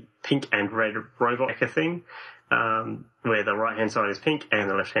a pink and red robot mecha thing, where the right hand side is pink and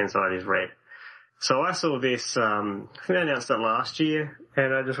the left hand side is red. So I saw this, I think they announced it last year,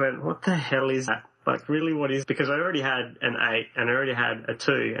 and I just went, what the hell is that? Like, really, what is, because I already had an 8 and I already had a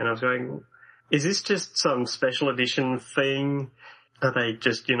 2, and I was going, is this just some special edition thing? Are they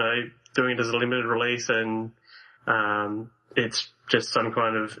just, doing it as a limited release and, it's just some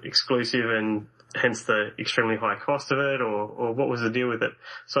kind of exclusive and hence the extremely high cost of it, or what was the deal with it?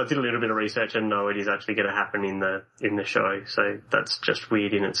 So I did a little bit of research and no, it is actually going to happen in the show. So that's just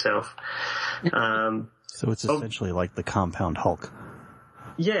weird in itself. So it's essentially like the Compound Hulk.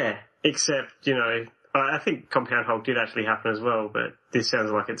 Yeah, except, I think Compound Hulk did actually happen as well, but this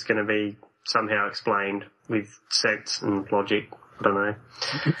sounds like it's going to be somehow explained with sense and logic. I don't know.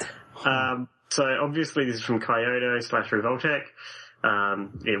 So obviously this is from Kyoto/Revoltech.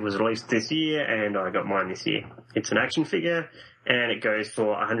 It was released this year and I got mine this year. It's an action figure and it goes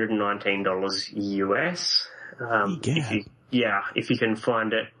for $119 US. If you can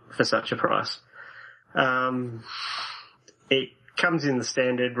find it for such a price. It comes in the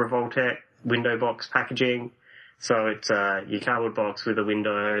standard Revoltech window box packaging. So it's your cardboard box with a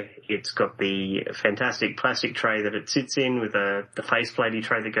window. It's got the fantastic plastic tray that it sits in with the faceplatey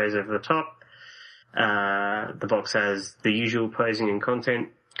tray that goes over the top. The box has the usual posing and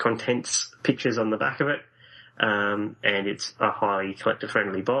contents pictures on the back of it. And it's a highly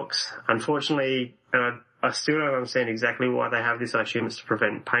collector-friendly box. Unfortunately, I still don't understand exactly why they have this. I assume it's to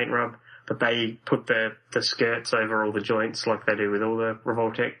prevent paint rub. But they put the skirts over all the joints like they do with all the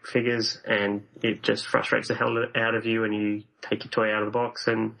Revoltech figures, and it just frustrates the hell out of you when you take your toy out of the box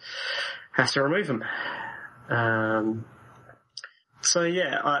and has to remove them. So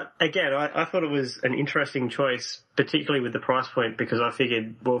yeah, I thought it was an interesting choice, particularly with the price point, because I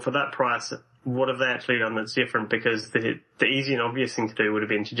figured, well, for that price, what have they actually done that's different? Because the easy and obvious thing to do would have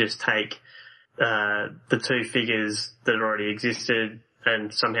been to just take the two figures that already existed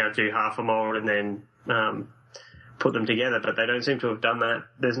and somehow do half a mold and then put them together, but they don't seem to have done that.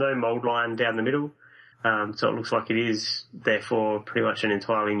 There's no mold line down the middle, so it looks like it is therefore pretty much an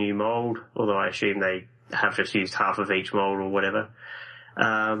entirely new mold, although I assume they have just used half of each mold or whatever.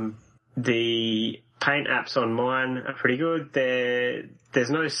 The paint apps on mine are pretty good.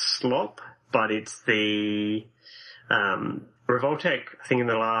 There's no slop, but it's the Revoltech, I think in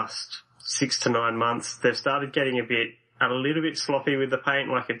the last 6 to 9 months, they've started getting a little bit sloppy with the paint.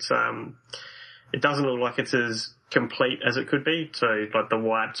 Like it doesn't look like it's as complete as it could be. So like the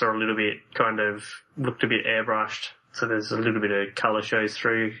whites are a little bit looked a bit airbrushed. So there's a little bit of colour shows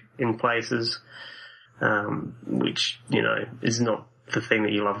through in places, which, is not the thing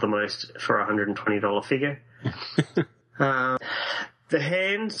that you love the most for a $120 figure. The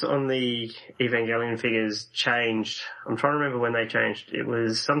hands on the Evangelion figures changed. I'm trying to remember when they changed. It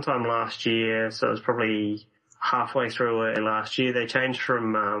was sometime last year, so it was probably halfway through last year. They changed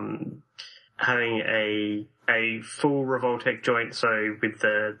from having a full Revoltech joint, so with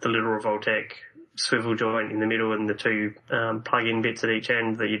the little Revoltech swivel joint in the middle and the two plug-in bits at each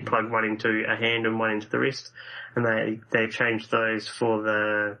end that you'd plug one into a hand and one into the wrist, and they changed those for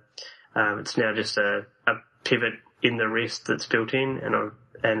the it's now just a pivot in the wrist that's built in,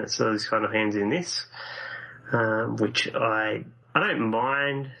 and it's those kind of hands in this, which I don't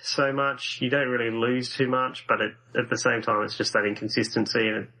mind so much. You don't really lose too much, but at the same time, it's just that inconsistency,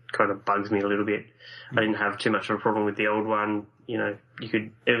 and it kind of bugs me a little bit. I didn't have too much of a problem with the old one. You know,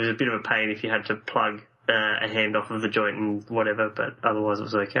 it was a bit of a pain if you had to plug a hand off of the joint and whatever, but otherwise it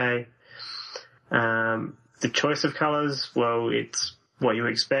was okay. The choice of colours, well, it's what you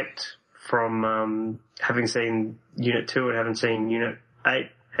expect from having seen Unit 2 and having seen Unit 8,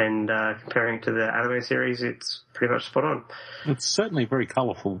 and comparing it to the anime series, it's pretty much spot on. It's certainly very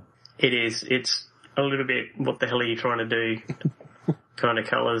colourful. It is. It's a little bit, what the hell are you trying to do kind of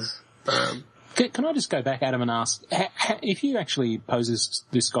colours. Can I just go back, Adam, and ask, if you actually pose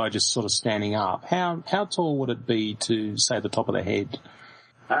this guy just sort of standing up, how tall would it be to, say, the top of the head?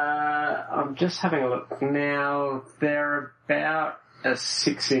 I'm just having a look now. They're about a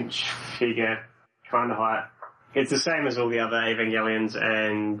 6-inch figure kind of height. It's the same as all the other Evangelions,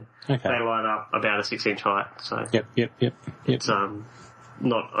 and they line up about a 6-inch height. So Yep. it's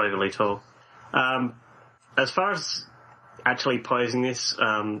not overly tall. As far as actually posing this,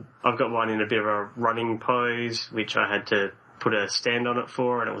 I've got one in a bit of a running pose, which I had to put a stand on it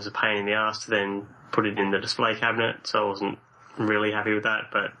for, and it was a pain in the ass to then put it in the display cabinet, so I wasn't really happy with that,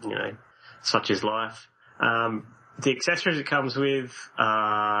 but, you know, such is life. The accessories it comes with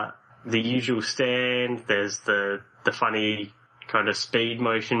are the usual stand. There's the funny kind of speed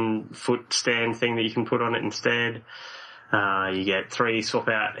motion foot stand thing that you can put on it instead. You get 3 swap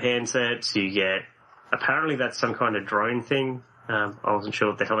out handsets. You get, apparently that's some kind of drone thing. I wasn't sure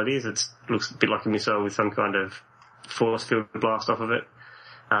what the hell it is. It looks a bit like a missile with some kind of force field blast off of it.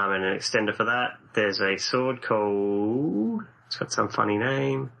 And an extender for that. There's a sword called, it's got some funny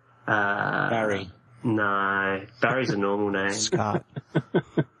name. Barry. No, Barry's a normal name. Scott.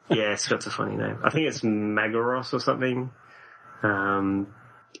 Yeah, Scott's a funny name. I think it's Magaros or something. And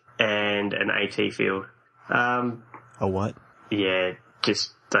an AT field. A what? Yeah,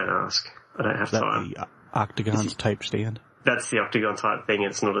 just don't ask. I don't have time. The Octagon's type stand? That's the Octagon type thing.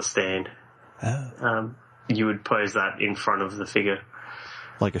 It's not a stand. Oh. You would pose that in front of the figure.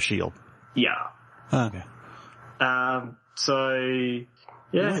 Like a shield? Yeah. Okay. So,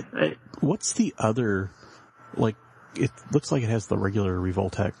 yeah. What's the other, like, it looks like it has the regular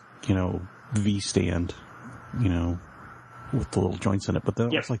Revoltech, V stand, with the little joints in it, but then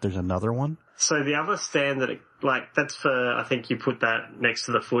it looks like there's another one. So the other stand that's for, I think you put that next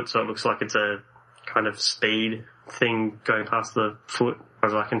to the foot, so it looks like it's a kind of speed thing going past the foot,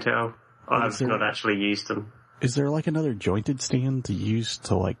 as I can tell. I've not actually used them. Is there like another jointed stand to use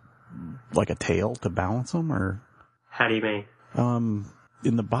to like a tail to balance them, or? How do you mean?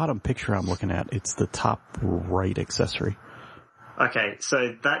 In the bottom picture I'm looking at, it's the top right accessory. Okay,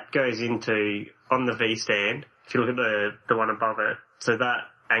 so that goes into, on the V stand, if you look at the one above it, so that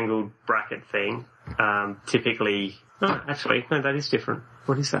angled bracket thing, typically, actually, no, that is different.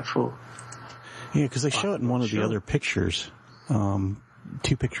 What is that for? Yeah, because they show it in one of the other pictures, 2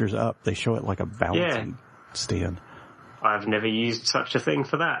 pictures up, they show it like a balancing stand. I've never used such a thing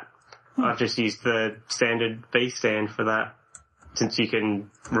for that. I've just used the standard V stand for that, since you can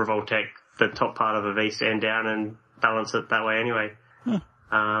Revoltech the top part of the V stand down and balance it that way anyway.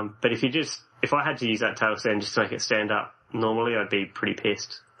 But if I had to use that tail stand just to make it stand up normally, I'd be pretty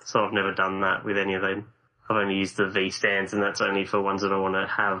pissed. So I've never done that with any of them. I've only used the V stands, and that's only for ones that I want to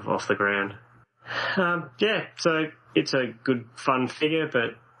have off the ground. So it's a good fun figure,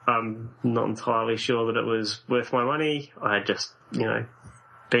 but I'm not entirely sure that it was worth my money. I had just,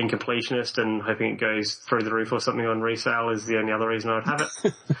 being completionist and hoping it goes through the roof or something on resale is the only other reason I'd have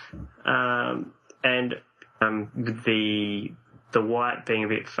it. With the white being a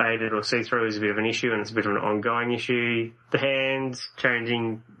bit faded or see-through is a bit of an issue, and it's a bit of an ongoing issue. The hands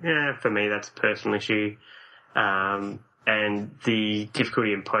changing, for me that's a personal issue. And the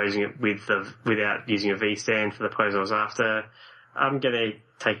difficulty in posing it without using a V stand for the pose I was after, I'm going to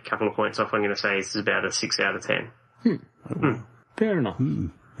take a couple of points off. I'm going to say this is about a 6 out of 10. Fair enough.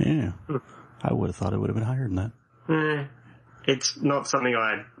 Yeah. I would have thought it would have been higher than that. It's not something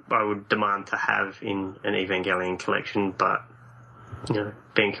I would demand to have in an Evangelion collection, but,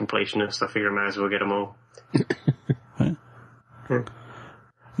 being completionist, I figure I might as well get them all.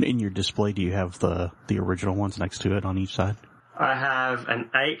 In your display, do you have the original ones next to it on each side? I have an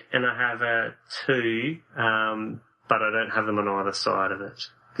 8 and I have a 2, but I don't have them on either side of it,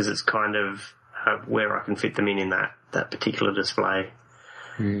 because it's kind of where I can fit them in that particular display.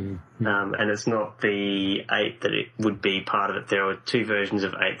 And it's not the 8 that it would be part of it. There were 2 versions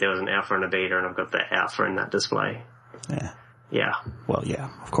of 8. There was an alpha and a beta, and I've got the alpha in that display. Yeah. Yeah. Well, yeah,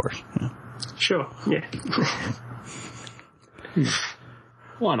 of course. Yeah. Sure, yeah.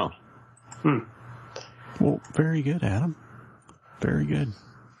 Why not? Well, very good, Adam. Very good.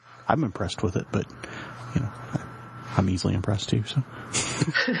 I'm impressed with it, but, you know, I'm easily impressed too, so.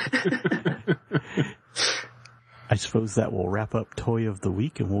 I suppose that will wrap up Toy of the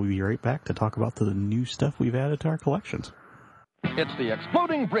Week, and we'll be right back to talk about the new stuff we've added to our collections. It's the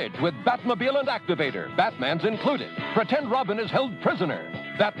exploding bridge with Batmobile and Activator. Batman's included. Pretend Robin is held prisoner.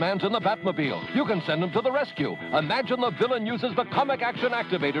 Batman's in the Batmobile. You can send him to the rescue. Imagine the villain uses the comic action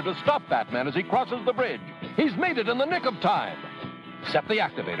Activator to stop Batman as he crosses the bridge. He's made it in the nick of time. Set the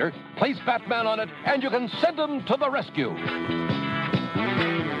Activator, place Batman on it, and you can send him to the rescue.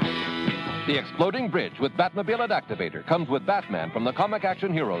 The exploding bridge with Batmobile and Activator comes with Batman from the Comic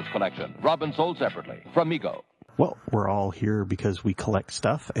Action Heroes collection. Robin sold separately from Mego. Well, we're all here because we collect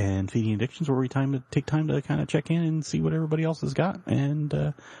stuff, and Feeding Addictions where we take time to kind of check in and see what everybody else has got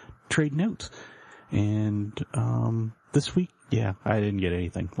and trade notes. And this week, yeah, I didn't get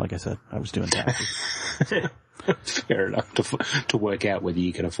anything. Like I said, I was doing taxes. Fair enough to work out whether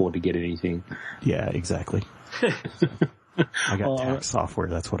you can afford to get anything. Yeah, exactly. I got tax software.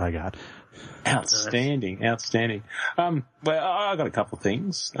 That's what I got. Outstanding. Well, I got a couple of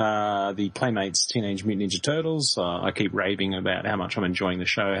things. The Playmates Teenage Mutant Ninja Turtles. I keep raving about how much I'm enjoying the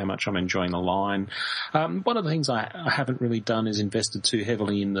show, how much I'm enjoying the line. One of the things I haven't really done is invested too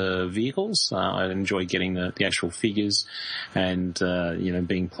heavily in the vehicles. I enjoy getting the actual figures and,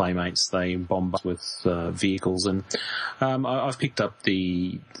 being Playmates, they bomb us with, vehicles. And, I've picked up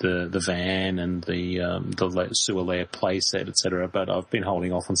the van and the sewer lair playset, etc., but I've been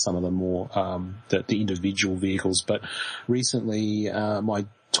holding off on some of the more, the individual vehicles. But recently, my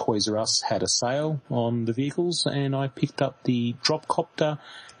Toys R Us had a sale on the vehicles, and I picked up the Dropcopter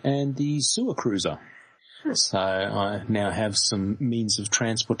and the Sewer Cruiser. So I now have some means of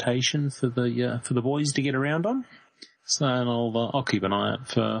transportation for the boys to get around on. So I'll keep an eye out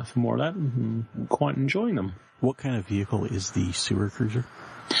for more of that. I'm quite enjoying them. What kind of vehicle is the Sewer Cruiser?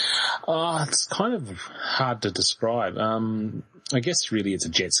 It's kind of hard to describe. I guess really it's a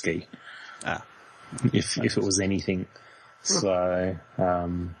jet ski. If it was anything. So,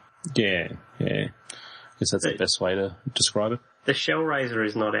 yeah. I guess that's the best way to describe it. The Shellraiser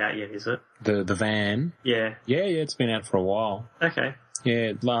is not out yet, is it? The van? Yeah. Yeah, it's been out for a while. Okay.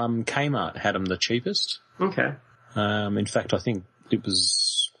 Yeah, Kmart had them the cheapest. Okay. In fact, I think it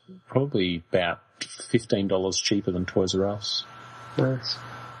was probably about $15 cheaper than Toys R Us. Nice.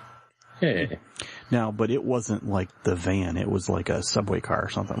 Yeah. Now, but it wasn't like the van. It was like a subway car or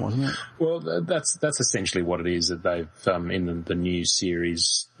something, wasn't it? Well, that's essentially what it is. That they've in the new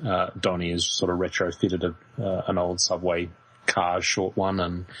series, Donnie has sort of retrofitted an old subway car, short one,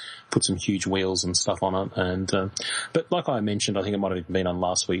 and put some huge wheels and stuff on it. And but like I mentioned, I think it might have even been on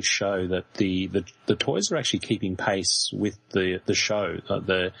last week's show that the toys are actually keeping pace with the show.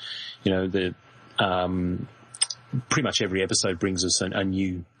 Pretty much every episode brings us a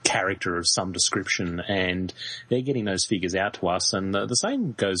new character of some description, and they're getting those figures out to us. And the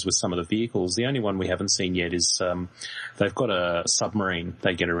same goes with some of the vehicles. The only one we haven't seen yet is they've got a submarine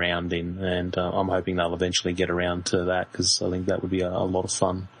they get around in, and I'm hoping they'll eventually get around to that because I think that would be a lot of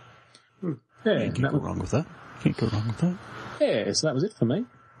fun. Yeah, can't go wrong with that. Yeah, so that was it for me.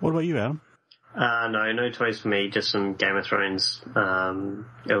 What about you, Adam? No toys for me. Just some Game of Thrones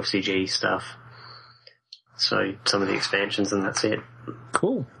LCG stuff. So some of the expansions, and that's it.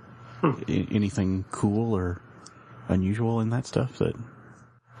 Cool. Anything cool or unusual in that stuff?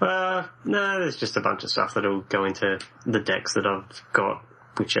 No, there's just a bunch of stuff that'll go into the decks that I've got,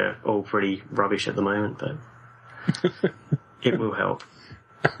 which are all pretty rubbish at the moment, but it will help.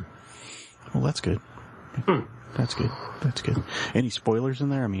 Well, that's good. That's good. Any spoilers in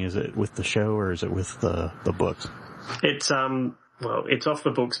there? I mean, is it with the show or is it with the books? It's well, it's off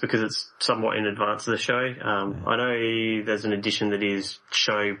the books because it's somewhat in advance of the show. I know there's an edition that is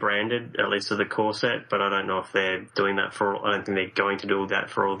show branded, at least of the core set, but I don't know if they're doing that I don't think they're going to do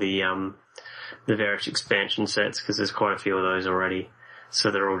that for all the various expansion sets because there's quite a few of those already. So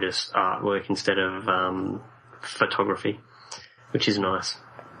they're all just artwork instead of photography, which is nice.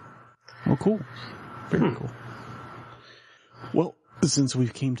 Well, cool. Very cool. Well, since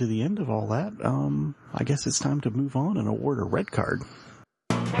we've came to the end of all that, I guess it's time to move on and award a red card.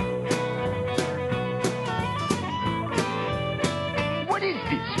 What is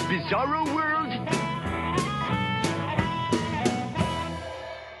this, Bizarro World?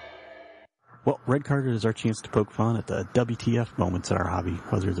 Well, red card is our chance to poke fun at the WTF moments in our hobby,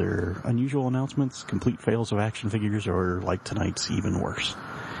 whether they're unusual announcements, complete fails of action figures, or like tonight's even worse.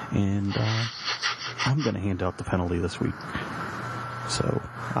 And I'm going to hand out the penalty this week. So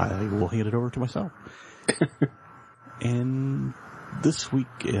I will hand it over to myself. And this week,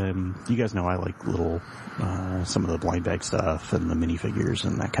 you guys know I like little, some of the blind bag stuff and the minifigures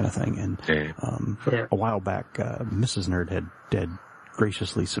and that kind of thing. And, a while back, Mrs. Nerd had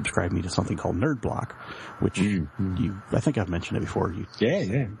graciously subscribed me to something called Nerd Block, which I think I've mentioned it before. Yeah.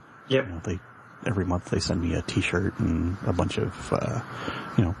 You know, every month they send me a t-shirt and a bunch of,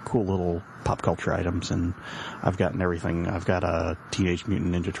 cool little pop culture items, and I've gotten everything. I've got a Teenage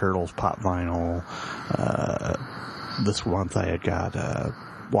Mutant Ninja Turtles pop vinyl. This month I had got,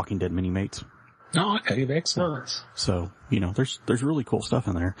 Walking Dead Mini-Mates. Oh, okay, excellent. So, there's really cool stuff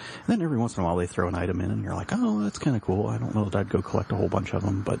in there. And then every once in a while they throw an item in and you're like, oh, that's kind of cool. I don't know that I'd go collect a whole bunch of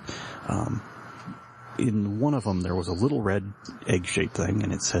them, but, in one of them there was a little red egg-shaped thing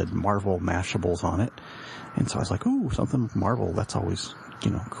and it said Marvel Mashables on it. And so I was like, ooh, something Marvel, that's always,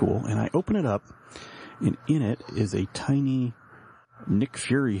 cool. And I open it up and in it is a tiny Nick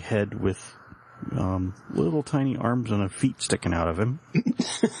Fury head with, little tiny arms and feet sticking out of him.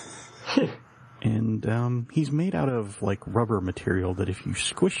 And, he's made out of like rubber material that if you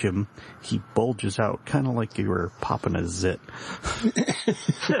squish him, he bulges out, kind of like you were popping a zit.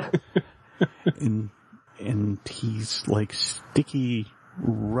 And he's like sticky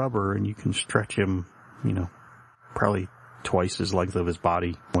rubber and you can stretch him, probably twice his length of his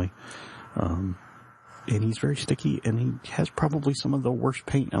body. And he's very sticky and he has probably some of the worst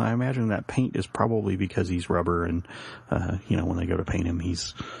paint. And I imagine that paint is probably because he's rubber and, when they go to paint him,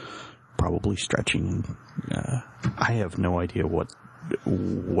 he's probably stretching. I have no idea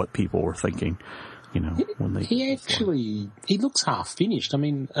what people were thinking, when they... He looks half finished. I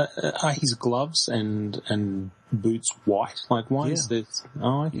mean, are his gloves and boots white? Like, why is this?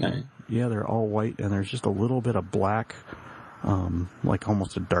 Oh, okay. Yeah, they're all white and there's just a little bit of black, like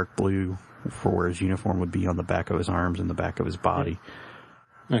almost a dark blue for where his uniform would be on the back of his arms and the back of his body.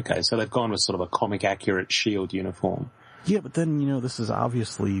 Okay, so they've gone with sort of a comic accurate S.H.I.E.L.D. uniform. Yeah, but then, this is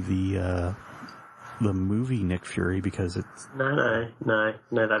obviously the movie Nick Fury because it's... No,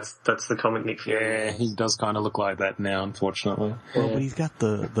 that's the comic Nick Fury. Yeah, he does kind of look like that now, unfortunately. Well, but he's got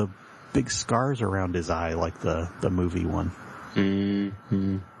the big scars around his eye like the movie one.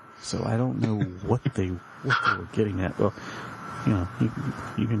 Mm-hmm. So I don't know what they were getting at. Well,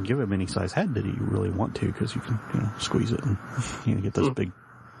 you can give him any size head that you really want to because you can, squeeze it and get this big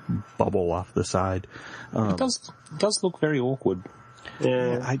bubble off the side. It does look very awkward.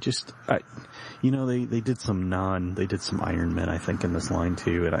 Yeah. They did some Iron Man, I think, in this line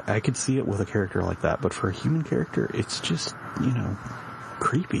too, and I could see it with a character like that, but for a human character, it's just,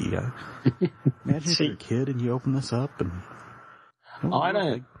 creepy. Imagine if you're a kid and you open this up and...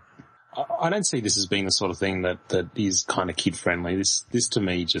 I don't see this as being the sort of thing that is kind of kid friendly. This to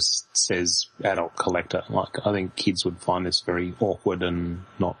me just says adult collector. Like, I think kids would find this very awkward and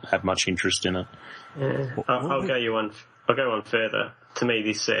not have much interest in it. Yeah. I'll go one further. To me,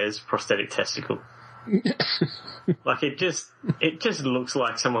 this says prosthetic testicle. Like, it just looks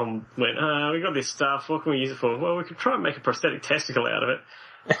like someone went, we got this stuff, what can we use it for? Well, we could try and make a prosthetic testicle out of it.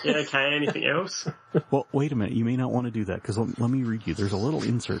 Yeah, okay, anything else? Well, wait a minute, you may not want to do that, because let me read you. There's a little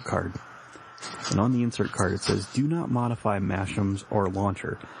insert card. And on the insert card it says, do not modify Mashems or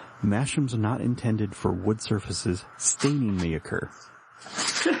launcher. Mashems are not intended for wood surfaces. Staining may occur.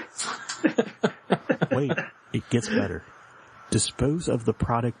 Wait, it gets better. Dispose of the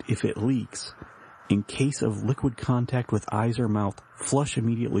product if it leaks. In case of liquid contact with eyes or mouth, flush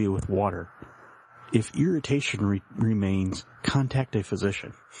immediately with water. If irritation remains, contact a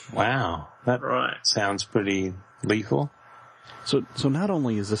physician. Wow, that sounds pretty lethal. So not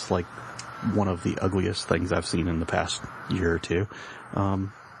only is this like one of the ugliest things I've seen in the past year or two,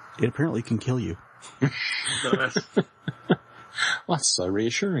 it apparently can kill you. Nice. Well, that's so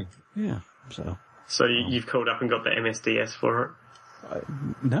reassuring. Yeah, So you've called up and got the MSDS for it?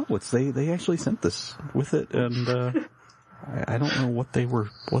 No, they actually sent this with it, and I don't know what they were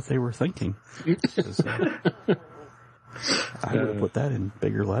thinking. I would have put that in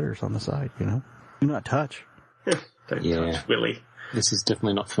bigger letters on the side, Do not touch. Don't touch Willie. This is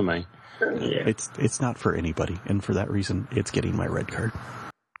definitely not for me. Yeah. It's not for anybody, and for that reason, it's getting my red card.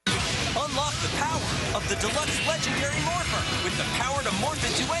 Unlock the power of the Deluxe Legendary Morpher with the power to morph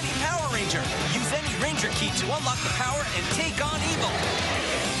into any Power Ranger. Use any Ranger key to unlock the power and take on evil.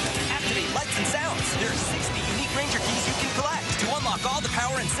 Activate lights and sounds. There are 60 unique Ranger keys you can collect to unlock all the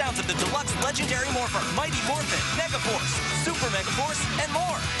power and sounds of the Deluxe Legendary Morpher, Mighty Morphin, Megaforce, Super Megaforce, and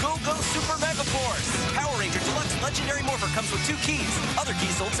more. Go Super Megaforce! Power Ranger Deluxe Legendary Morpher comes with 2 keys. Other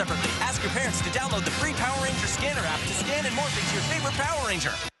keys sold separately. Ask your parents to download the free Power Ranger Scanner app to scan and morph into your favorite Power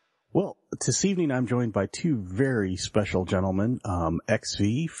Ranger. Well, this evening I'm joined by 2 very special gentlemen,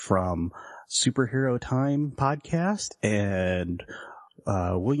 XV from Superhero Time podcast, and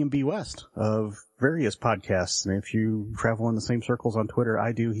William B. West of various podcasts. And if you travel in the same circles on Twitter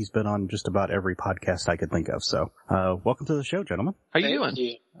I do, he's been on just about every podcast I could think of. So welcome to the show, gentlemen. How you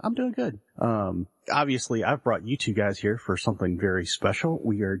doing? I'm doing good. Obviously, I've brought you two guys here for something very special.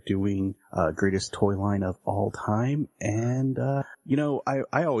 We are doing greatest toy line of all time. And,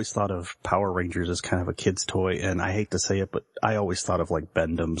 I always thought of Power Rangers as kind of a kid's toy, and I hate to say it, but I always thought of like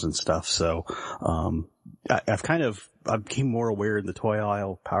Bendums and stuff. So, I became more aware in the toy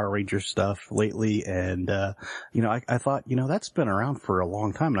aisle of Power Rangers stuff lately. And, I thought, that's been around for a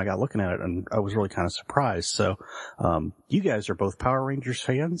long time, and I got looking at it and I was really kind of surprised. So, you guys are both Power Rangers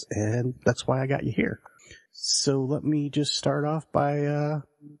fans, and that's why I got you here. So let me just start off by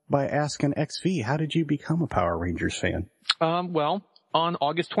asking XV, how did you become a Power Rangers fan? Well, on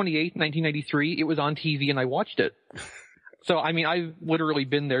August 28th, 1993, it was on TV and I watched it. So, I mean, I've literally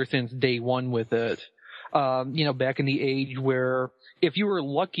been there since day one with it. Back in the age where if you were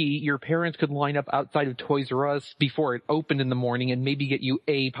lucky, your parents could line up outside of Toys R Us before it opened in the morning and maybe get you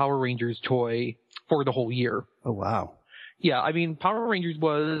a Power Rangers toy for the whole year. Oh, wow. Yeah, I mean, Power Rangers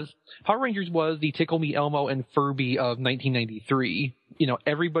was the Tickle Me Elmo and Furby of 1993.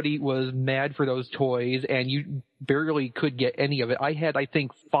 Everybody was mad for those toys, and you barely could get any of it. I had, I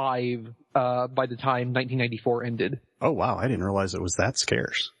think, 5 by the time 1994 ended. Oh, wow. I didn't realize it was that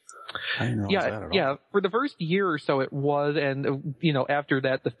scarce. I didn't realize that at all. Yeah. For the first year or so it was, and, after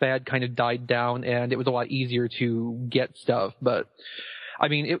that, the fad kind of died down, and it was a lot easier to get stuff, but... I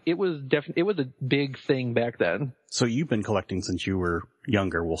mean, it was a big thing back then. So you've been collecting since you were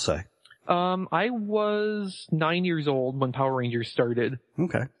younger, we'll say. I was 9 years old when Power Rangers started.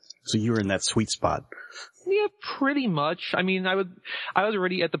 Okay. So you were in that sweet spot. Yeah, pretty much. I mean, I was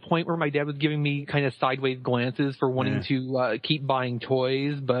already at the point where my dad was giving me kind of sideways glances for wanting to keep buying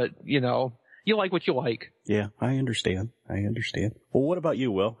toys, but, you like what you like. Yeah, I understand. Well, what about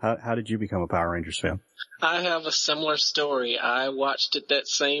you, Will? How did you become a Power Rangers fan? I have a similar story. I watched it that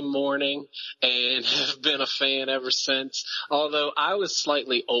same morning and have been a fan ever since. Although I was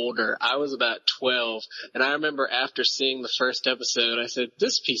slightly older. I was about 12. And I remember after seeing the first episode, I said,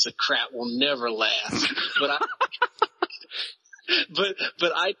 this piece of crap will never last.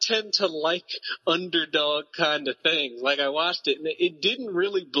 But I tend to like underdog kind of things. Like, I watched it and it didn't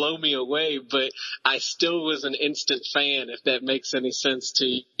really blow me away, but I still was an instant fan, if that makes any sense to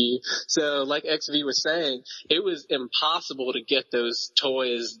you. So like XV was saying, it was impossible to get those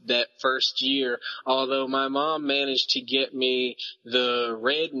toys that first year, although my mom managed to get me the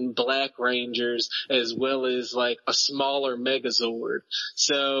red and black Rangers as well as like a smaller Megazord.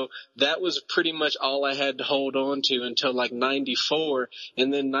 So that was pretty much all I had to hold on to until like 94.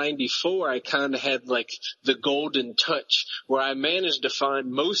 And then 94, I kind of had like the golden touch where I managed to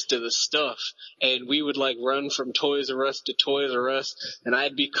find most of the stuff, and we would like run from Toys R Us to Toys R Us, and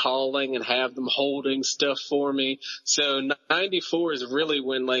I'd be calling and have them holding stuff for me. So 94 is really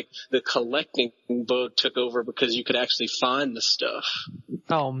when like the collecting bug took over, because you could actually find the stuff.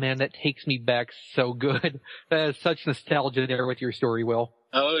 Oh man, that takes me back so good. That is such nostalgia there with your story, Will.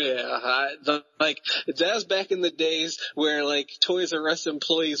 Oh yeah, that was back in the days where like Toys R Us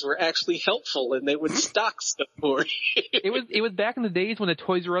employees were actually helpful and they would stock stuff for you. It was back in the days when a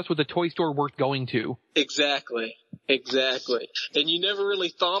Toys R Us was a toy store worth going to. Exactly. And you never really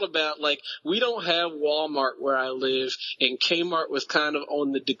thought about, like, we don't have Walmart where I live, and Kmart was kind of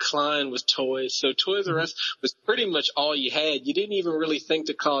on the decline with toys, so Toys R Us was pretty much all you had. You didn't even really think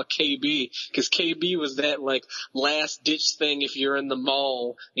to call KB, because KB was that, like, last-ditch thing if you're in the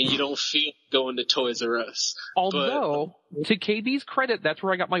mall and you don't feel going to Toys R Us. Although, to KB's credit, that's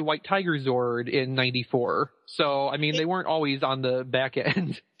where I got my White Tiger Zord in 94. So, I mean, they weren't always on the back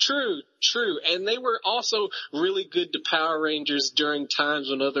end. True. And they were also really good to Power Rangers during times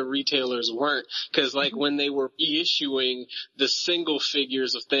when other retailers weren't. Cause like when they were reissuing the single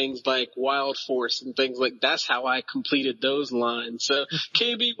figures of things like Wild Force and things like, that's how I completed those lines. So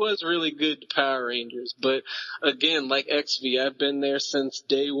KB was really good to Power Rangers. But again, like XV, I've been there since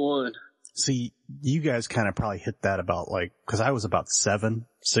day one. See, you guys kind of probably hit that about like, cause I was about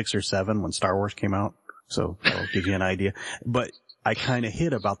 6 or 7 when Star Wars came out. So that'll give you an idea. But I kind of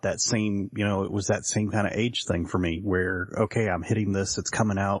hit about that same, it was that same kind of age thing for me where, okay, I'm hitting this, it's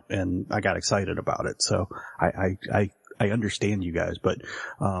coming out, and I got excited about it. So I understand you guys, but,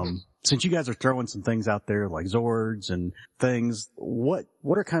 since you guys are throwing some things out there like Zords and things, what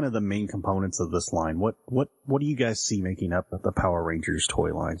are kind of the main components of this line? What do you guys see making up the Power Rangers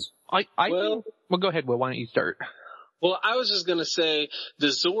toy lines? Well, go ahead, Will. Why don't you start? Well, I was just going to say the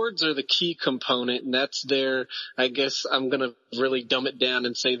Zords are the key component, and that's I guess I'm going to really dumb it down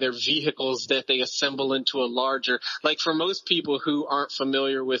and say they're vehicles that they assemble into a larger, like for most people who aren't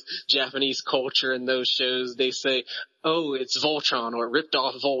familiar with Japanese culture and those shows, they say, oh, it's Voltron or ripped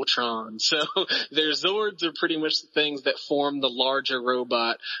off Voltron. So their Zords are pretty much the things that form the larger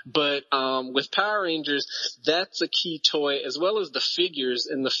robot. But with Power Rangers, that's a key toy as well as the figures.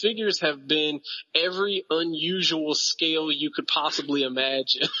 And the figures have been every unusual scale you could possibly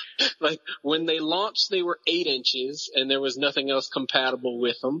imagine. Like when they launched, they were 8 inches and there was nothing else compatible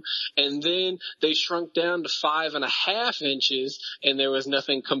with them. And then they shrunk down to 5.5 inches and there was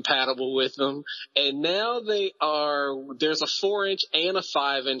nothing compatible with them. And now there's a 4-inch and a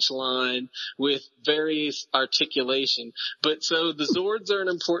 5-inch line with various articulation. But so the Zords are an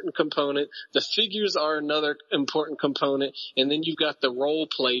important component. The figures are another important component. And then you've got the role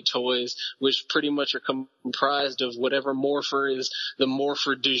play toys, which pretty much are comprised of whatever morpher is the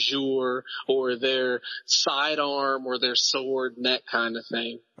morpher du jour or their sidearm or their sword and that kind of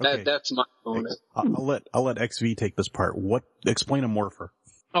thing. Okay. That's my component. I'll let XV take this part. Explain a morpher.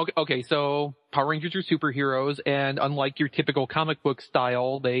 Okay, so Power Rangers are superheroes, and unlike your typical comic book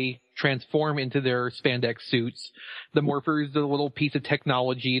style, they transform into their spandex suits. The morpher is a little piece of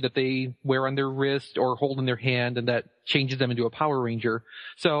technology that they wear on their wrist or hold in their hand, and that changes them into a Power Ranger.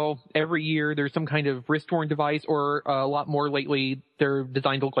 So every year there's some kind of wrist-worn device, or a lot more lately, they're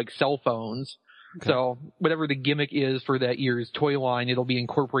designed to look like cell phones. Okay. So whatever the gimmick is for that year's toy line, it'll be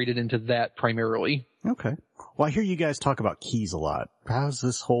incorporated into that primarily. Okay. Well, I hear you guys talk about keys a lot. How's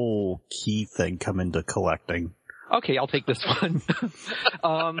this whole key thing come into collecting? Okay, I'll take this one.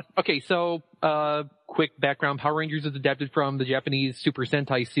 Quick background. Power Rangers is adapted from the Japanese Super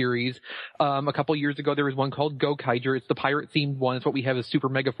Sentai series. A couple years ago, there was one called Gokaiger. It's the pirate-themed one. It's what we have as Super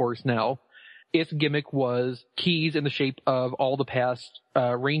Megaforce now. Its gimmick was keys in the shape of all the past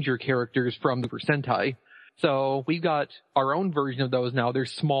Ranger characters from Super Sentai. So we've got our own version of those now. They're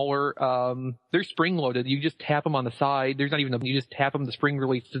smaller. They're spring-loaded. You just tap them on the side. You just tap them, the spring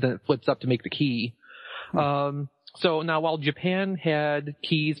releases, and then it flips up to make the key. So now while Japan had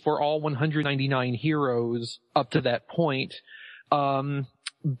keys for all 199 heroes up to that point,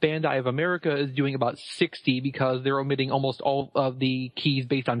 Bandai of America is doing about 60 because they're omitting almost all of the keys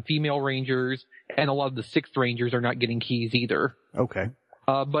based on female Rangers, and a lot of the 6th Rangers are not getting keys either. Okay.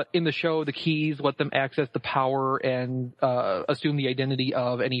 But in the show, the keys let them access the power and assume the identity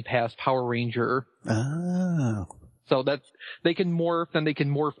of any past Power Ranger. Oh. So they can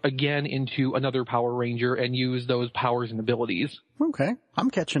morph again into another Power Ranger and use those powers and abilities. Okay. I'm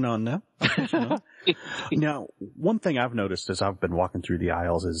catching on now. Now, one thing I've noticed as I've been walking through the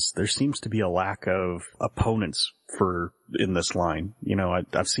aisles is there seems to be a lack of opponents in this line. You know,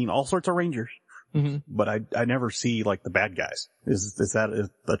 I've seen all sorts of Rangers. Mm-hmm. But I never see like the bad guys. Is that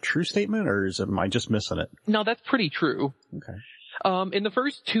a true statement, or am I just missing it? No, that's pretty true. Okay. In the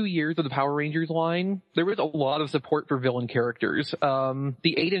first 2 years of the Power Rangers line, there was a lot of support for villain characters.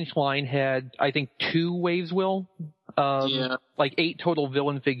 The 8-inch line had, I think, 2 waves, like 8 total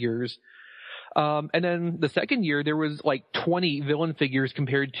villain figures. And then the second year, there was like 20 villain figures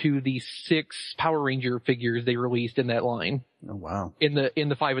compared to the 6 Power Ranger figures they released in that line. Oh, wow. In the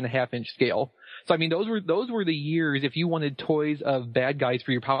 5.5-inch scale. So I mean, those were the years if you wanted toys of bad guys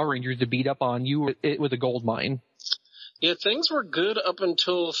for your Power Rangers to beat up on you, it was a gold mine. Yeah, things were good up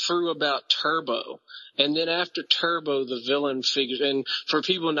until through about Turbo. And then after Turbo, the villain figures, and for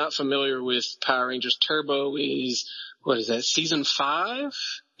people not familiar with Power Rangers, Turbo is, what is that, season 5?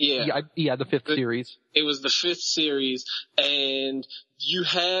 Yeah, the 5th series. It was the 5th series, and you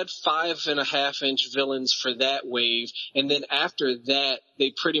had 5.5-inch villains for that wave, and then after that,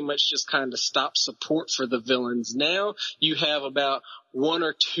 they pretty much just kind of stopped support for the villains. Now you have about 1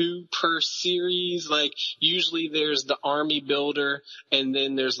 or 2 per series. Like usually there's the army builder, and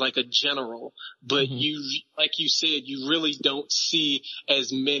then there's like a general. But like you said, you really don't see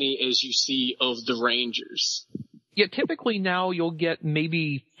as many as you see of the Rangers. Yeah, typically now you'll get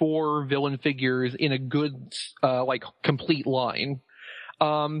maybe 4 villain figures in a good, complete line.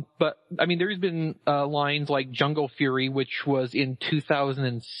 But, I mean, there's been, lines like Jungle Fury, which was in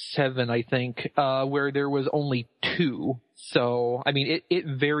 2007, I think, where there was only 2. So, I mean, it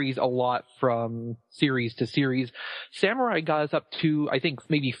varies a lot from series to series. Samurai got us up to, I think,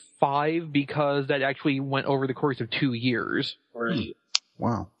 maybe 5 because that actually went over the course of 2 years. Right.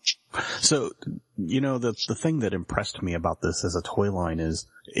 Wow. So, you know, the thing that impressed me about this as a toy line is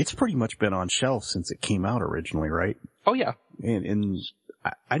it's pretty much been on shelf since it came out originally, right? Oh, yeah. And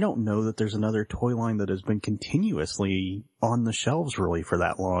I don't know that there's another toy line that has been continuously on the shelves really for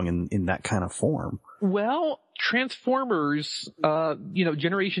that long in that kind of form. Well, Transformers,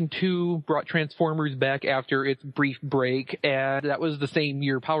 Generation 2 brought Transformers back after its brief break, and that was the same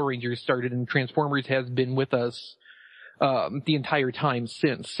year Power Rangers started, and Transformers has been with us the entire time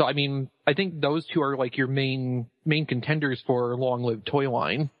since. So, I mean, I think those two are like your main contenders for long-lived toy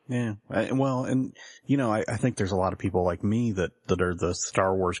line. Yeah. Well, and, I think there's a lot of people like me that are the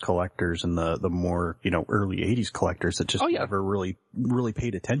Star Wars collectors and the more, early 80s collectors that just never really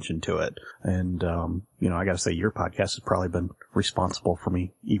paid attention to it. And, I gotta say your podcast has probably been responsible for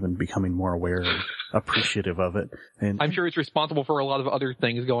me even becoming more aware and appreciative of it. And I'm sure it's responsible for a lot of other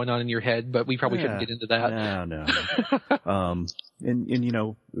things going on in your head, but we probably shouldn't get into that. No.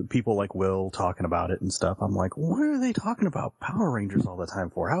 And people like Will talking about it and stuff. I'm like, what are they talking about Power Rangers all the time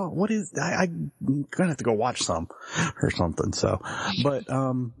for? I'm gonna have to go watch some or something. So, but,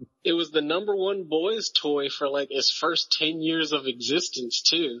 it was the number one boys toy for like its first 10 years of existence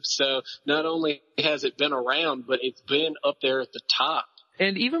too. So not only has it been around, but it's been up there at the top.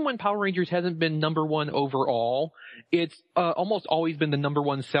 And even when Power Rangers hasn't been number one overall, it's almost always been the number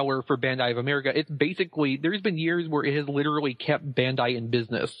one seller for Bandai of America. It's basically, there's been years where it has literally kept Bandai in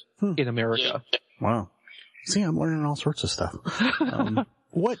business in America. Yeah. Wow. See, I'm learning all sorts of stuff.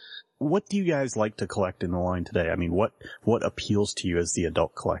 What do you guys like to collect in the line today? I mean, what appeals to you as the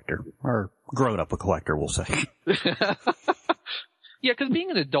adult collector? Or grown-up collector, we'll say. Yeah, because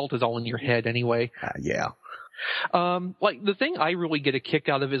being an adult is all in your head anyway. Yeah. Like the thing I really get a kick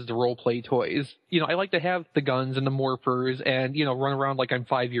out of is the role play toys. I like to have the guns and the morphers and, run around like I'm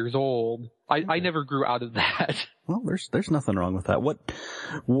 5 years old. I never grew out of that. Well, there's nothing wrong with that. What,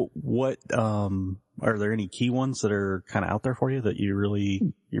 are there any key ones that are kind of out there for you that you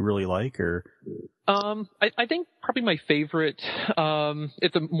really like or? I think probably my favorite,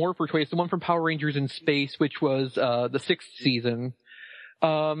 it's a morpher toy. It's the one from Power Rangers in Space, which was, the 6th season.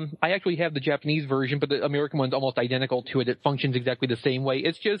 I actually have the Japanese version, but the American one's almost identical to it. It functions exactly the same way.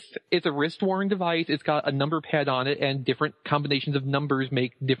 It's a wrist-worn device. It's got a number pad on it, and different combinations of numbers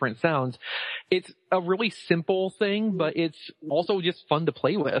make different sounds. It's a really simple thing, but it's also just fun to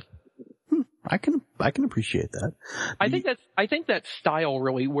play with. I can appreciate that. I think that style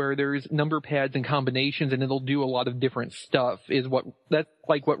really, where there's number pads and combinations and it'll do a lot of different stuff, that's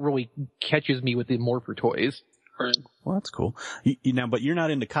what really catches me with the morpher toys. Right. Well, that's cool. But you're not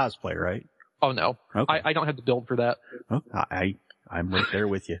into cosplay, right? Oh no. Okay. I don't have the build for that. Oh, I'm right there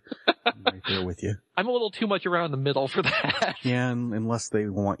with you. I'm a little too much around the middle for that. Yeah, unless they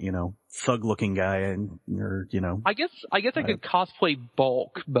want, thug looking guy or. I guess I could cosplay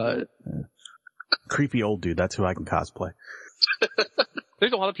Bulk, but. Creepy old dude, that's who I can cosplay.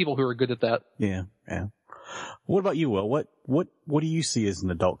 There's a lot of people who are good at that. Yeah. What about you, Will? What do you see as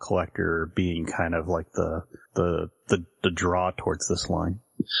an adult collector being kind of like the draw towards this line?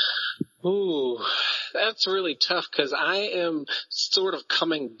 Ooh, that's really tough because I am sort of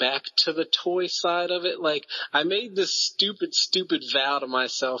coming back to the toy side of it. Like, I made this stupid vow to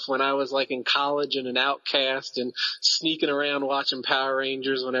myself when I was like in college and an outcast and sneaking around watching Power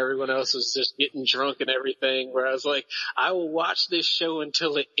Rangers when everyone else was just getting drunk and everything, where I was like, I will watch this show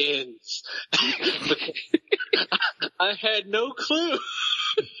until it ends. I had no clue.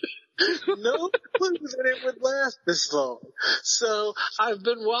 No clue that it would last this long. So I've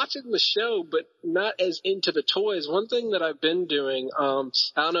been watching the show, but not as into the toys. One thing that I've been doing, I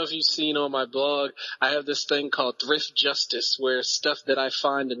don't know if you've seen on my blog, I have this thing called Thrift Justice, where stuff that I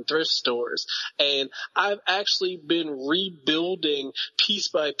find in thrift stores. And I've actually been rebuilding piece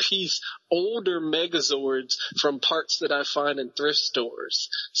by piece older Megazords from parts that I find in thrift stores.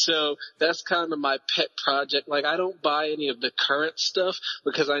 So that's kind of my pet project. Like, I don't buy any of the current stuff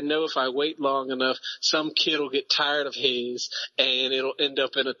because I know if I wait long enough, some kid will get tired of his and it'll end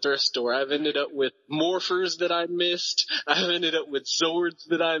up in a thrift store. I've ended up with morphers that I missed. I've ended up with Zords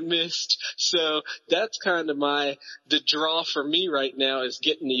that I missed. So that's kind of the draw for me right now is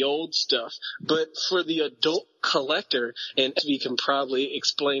getting the old stuff. But for the adult collector, and we can probably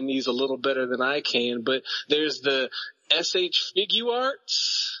explain these a little better than I can, but there's the SH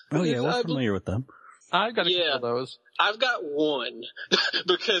Figuarts. Oh yeah, we're familiar with them. I've got a couple of those. I've got one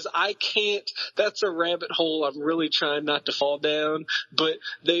because I can't, that's a rabbit hole I'm really trying not to fall down, but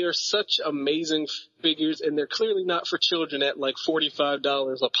they are such amazing figures and they're clearly not for children at like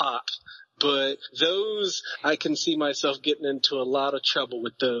 $45 a pop. But those, I can see myself getting into a lot of trouble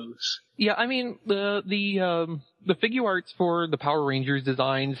with those. Yeah, I mean, the figure arts for the Power Rangers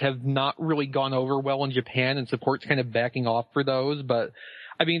designs have not really gone over well in Japan, and support's kind of backing off for those, but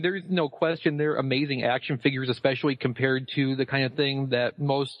I mean, there's no question they're amazing action figures, especially compared to the kind of thing that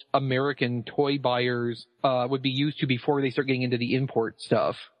most American toy buyers would be used to before they start getting into the import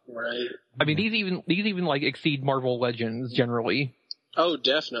stuff. Right. I mean, these even like exceed Marvel Legends generally. Oh,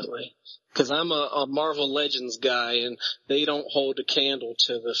 definitely. Because I'm a Marvel Legends guy, and they don't hold a candle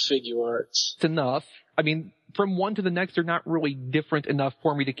to the figure arts. It's enough. I mean, from one to the next, they're not really different enough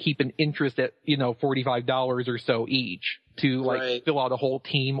for me to keep an interest at, $45 or so each to fill out a whole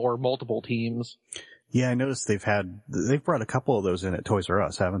team or multiple teams. Yeah, I noticed they've brought a couple of those in at Toys R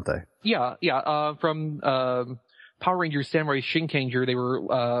Us, haven't they? Yeah. From Power Rangers Samurai Shinkanger, they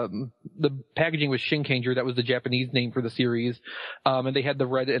were, the packaging was Shinkanger, that was the Japanese name for the series, and they had the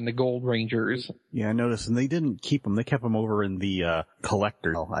red and the gold Rangers. Yeah, I noticed, and they didn't keep them, they kept them over in the,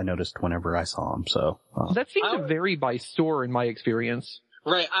 collector, I noticed whenever I saw them, so. That seemed to vary by store in my experience.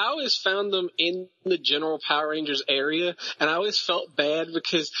 Right. I always found them in the general Power Rangers area, and I always felt bad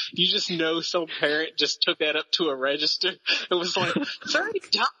because you just know some parent just took that up to a register and was like,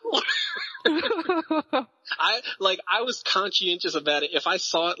 $30. I was conscientious about it. If I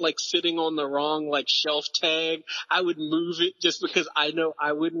saw it sitting on the wrong shelf tag, I would move it just because I know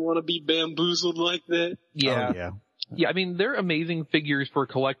I wouldn't want to be bamboozled like that. Yeah. Oh, yeah. Yeah, I mean, they're amazing figures for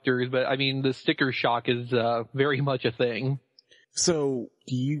collectors, but I mean, the sticker shock is very much a thing. So,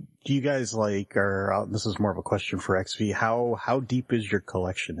 do you guys this is more of a question for XV, how deep is your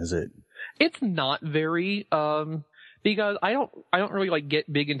collection? Is it? It's not very, because I don't really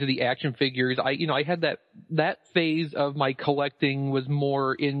get big into the action figures. I had that phase of my collecting was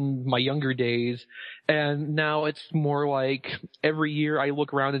more in my younger days, and now it's more like every year I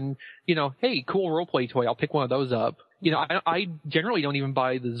look around and, hey, cool roleplay toy, I'll pick one of those up. I generally don't even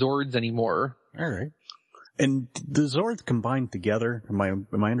buy the Zords anymore. All right. And the Zords combined together, am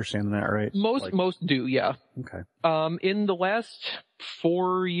I understanding that right? Most do, yeah. Okay. In the last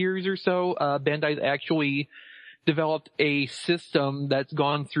 4 years or so, Bandai's actually developed a system that's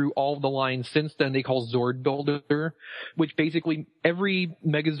gone through all the lines since then they call Zord Builder, which basically every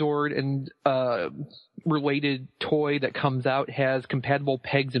Megazord and related toy that comes out has compatible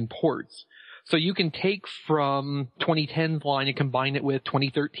pegs and ports. So you can take from 2010's line and combine it with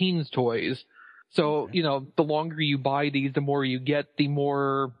 2013's toys. So, the longer you buy these, the more you get, the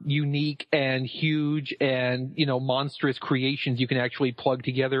more unique and huge and, monstrous creations you can actually plug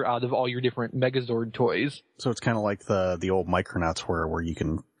together out of all your different Megazord toys. So it's kind of like the old Micronauts where you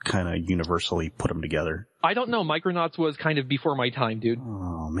can kind of universally put them together. I don't know. Micronauts was kind of before my time, dude.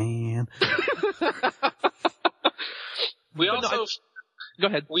 Oh, man. Go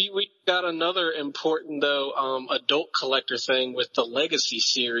ahead. We got another important adult collector thing with the Legacy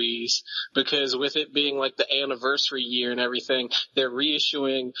series, because with it being the anniversary year and everything, they're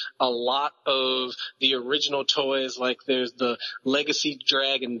reissuing a lot of the original toys. There's the Legacy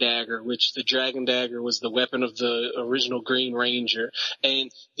Dragon Dagger, which the Dragon Dagger was the weapon of the original Green Ranger, and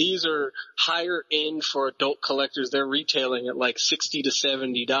these are higher end for adult collectors. They're retailing at $60 to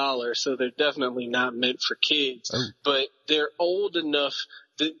 $70, so they're definitely not meant for kids. Oh. But they're old enough.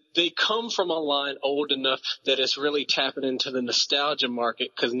 They come from a line old enough that it's really tapping into the nostalgia market,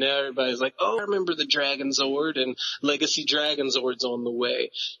 because now everybody's like, oh, I remember the Dragon Zord, and Legacy Dragon Zord's on the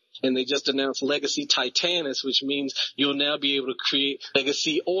way. And they just announced Legacy Titanus, which means you'll now be able to create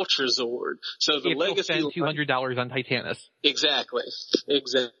Legacy Ultra Zord. So the Legacy spend $200 on Titanus. Exactly.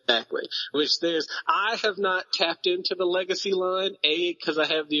 I have not tapped into the Legacy line, A, because I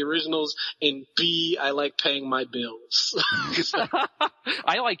have the originals, and B, I like paying my bills.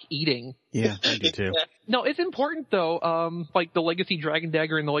 I like eating. Yeah, I do too. No, it's important though. The Legacy Dragon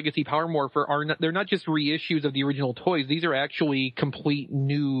Dagger and the Legacy Power Morpher they're not just reissues of the original toys. These are actually complete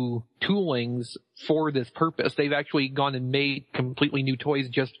new toolings for this purpose. They've actually gone and made completely new toys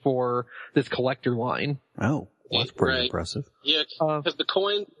just for this collector line. Oh, well, that's pretty impressive. Yeah, because the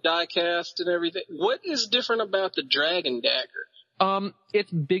coin die cast and everything. What is different about the Dragon Dagger?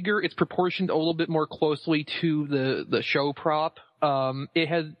 It's bigger. It's proportioned a little bit more closely to the show prop. It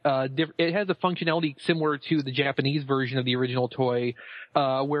has a functionality similar to the Japanese version of the original toy,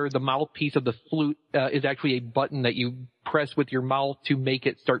 where the mouthpiece of the flute is actually a button that you press with your mouth to make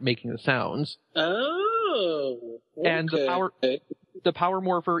it start making the sounds. Oh. Okay. And the Power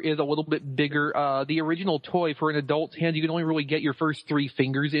Morpher is a little bit bigger. The original toy, for an adult's hand, you can only really get your first 3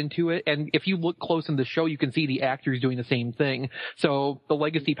 fingers into it. And if you look close in the show, you can see the actors doing the same thing. So the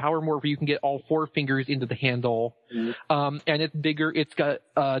Legacy Power Morpher, you can get all 4 fingers into the handle. And it's bigger. It's got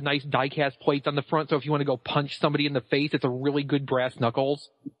nice die-cast plates on the front. So if you want to go punch somebody in the face, it's a really good brass knuckles.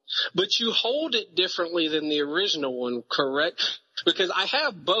 But you hold it differently than the original one, correct? Because I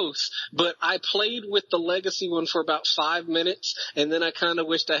have both, but I played with the Legacy one for about 5 minutes, and then I kind of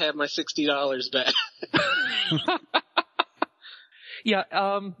wished I had my $60 back. Yeah,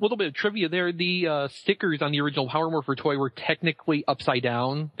 a little bit of trivia there. The stickers on the original Power Morpher toy were technically upside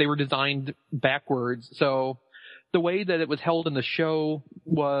down. They were designed backwards. So the way that it was held in the show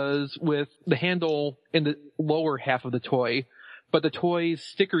was with the handle in the lower half of the toy, but the toy's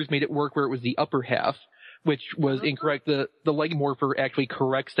stickers made it work where it was the upper half, which was incorrect. The Lego Morpher actually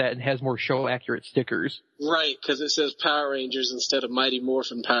corrects that and has more show-accurate stickers. Right, because it says Power Rangers instead of Mighty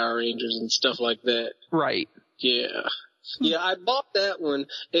Morphin Power Rangers and stuff like that. Right. Yeah. Yeah, I bought that one.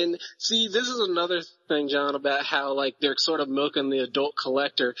 And see, this is another thing, John, about how like they're sort of milking the adult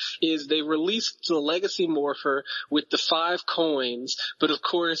collector is they released the Legacy Morpher with the 5 coins, but of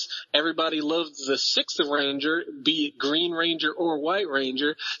course everybody loves the 6th Ranger, be it Green Ranger or White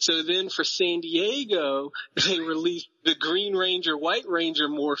Ranger. So then for San Diego, they released the Green Ranger, White Ranger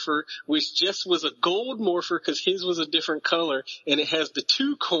Morpher, which just was a gold Morpher because his was a different color, and it has the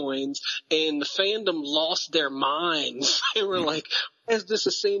 2 coins, and the fandom lost their minds. They were like, is this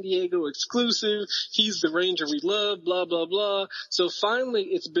a San Diego exclusive? He's the Ranger we love, blah, blah, blah. So finally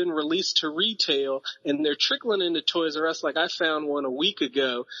it's been released to retail, and they're trickling into Toys R Us. Like I found one a week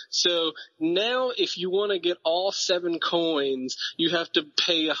ago. So now if you want to get all 7 coins, you have to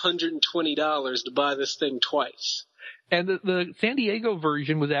pay $120 to buy this thing twice. And the San Diego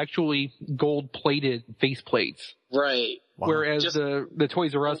version was actually gold-plated faceplates. Right. Wow. Whereas the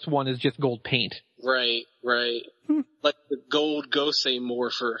Toys R Us one is just gold paint. Right, right. Like the gold Gosei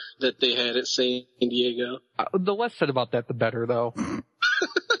Morpher that they had at San Diego. The less said about that, the better, though.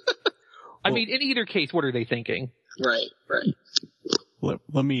 I mean, in either case, what are they thinking? Right, right.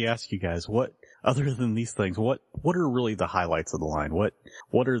 Let me ask you guys, what, other than these things, what are really the highlights of the line? What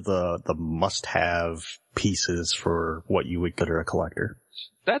are the must-have pieces for what you would consider a collector?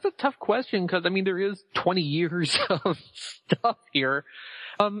 That's a tough question because, I mean, there is 20 years of stuff here.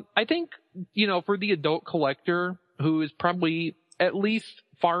 I think, for the adult collector who is probably at least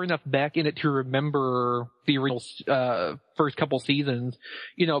far enough back in it to remember the original first couple seasons,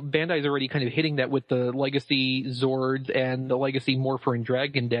 Bandai's already kind of hitting that with the Legacy Zords and the Legacy Morpher and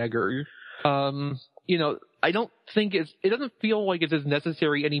Dragon Dagger. I don't think it doesn't feel like it's as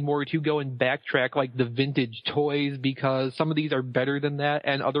necessary anymore to go and backtrack like the vintage toys because some of these are better than that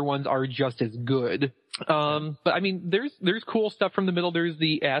and other ones are just as good. But I mean, there's cool stuff from the middle. There's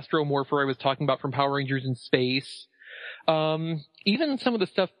the Astro Morpher I was talking about from Power Rangers in Space. Even some of the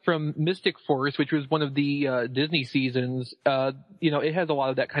stuff from Mystic Force, which was one of the Disney seasons, it has a lot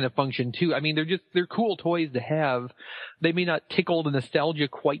of that kind of function too. I mean, they're cool toys to have. They may not tickle the nostalgia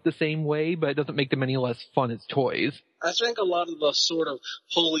quite the same way, but it doesn't make them any less fun as toys. I think a lot of the sort of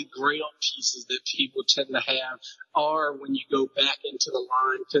holy grail pieces that people tend to have are when you go back into the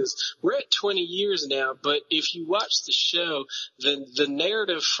line, because we're at 20 years now, but if you watch the show, then the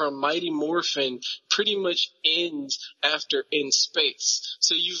narrative from Mighty Morphin pretty much ends after In Space.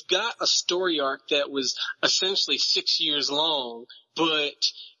 So you've got a story arc that was essentially 6 years long,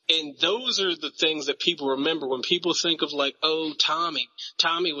 and those are the things that people remember when people think of like, oh, Tommy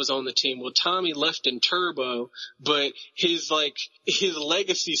was on the team. Well, Tommy left in Turbo, but his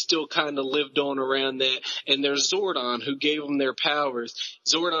legacy still kind of lived on around that. And there's Zordon who gave them their powers.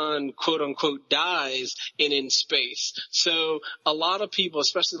 Zordon, quote unquote, dies in Space. So a lot of people,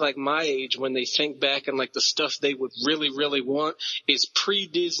 especially like my age, when they think back and like the stuff they would really, really want is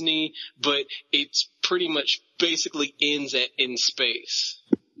pre-Disney, but it's pretty much basically ends at In Space.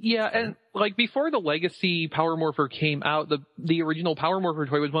 Yeah, and like before the Legacy Power Morpher came out, the original Power Morpher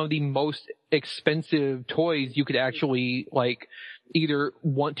toy was one of the most expensive toys you could actually like either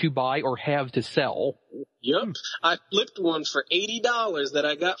want to buy or have to sell. Yep. I flipped one for $80 that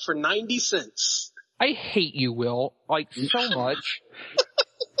I got for 90 cents. I hate you, Will, like so much.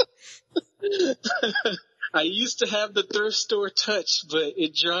 I used to have the thrift store touch, but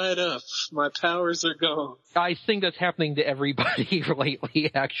it dried up. My powers are gone. I think that's happening to everybody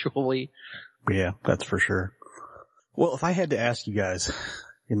lately, actually. Yeah, that's for sure. Well, if I had to ask you guys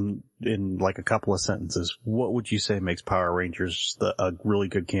in like a couple of sentences, what would you say makes Power Rangers a really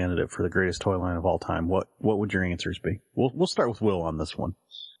good candidate for the greatest toy line of all time? What would your answers be? We'll start with Will on this one.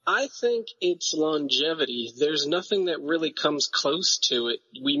 I think it's longevity. There's nothing that really comes close to it.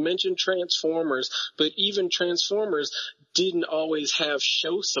 We mentioned Transformers, but even Transformers didn't always have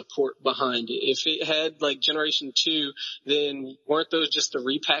show support behind it. If it had like Generation 2, then weren't those just the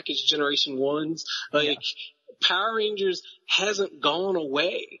repackaged Generation 1s? Power Rangers hasn't gone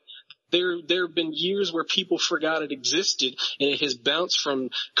away. there have been years where people forgot it existed, and it has bounced from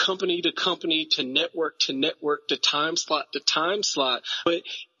company to company to network to time slot, but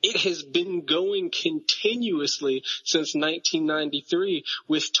it has been going continuously since 1993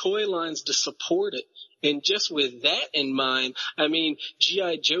 with toy lines to support it. And just with that in mind, I mean,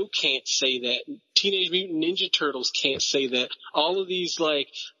 G.I. Joe can't say that. Teenage Mutant Ninja Turtles can't say that. All of these, like,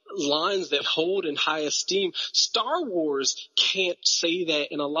 lines that hold in high esteem. Star Wars can't say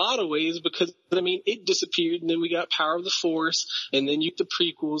that in a lot of ways because, I mean, it disappeared and then we got Power of the Force and then you get the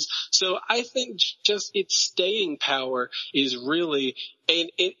prequels. So I think just its staying power is really, and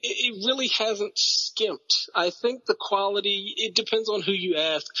it really hasn't skimped. I think the quality, it depends on who you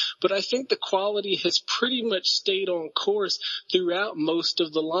ask, but I think the quality has pretty much stayed on course throughout most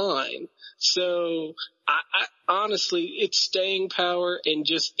of the line. So I honestly, its staying power and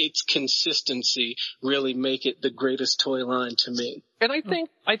just its consistency really make it the greatest toy line to me. And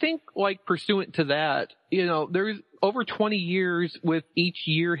I think like pursuant to that, you know, there's over 20 years with each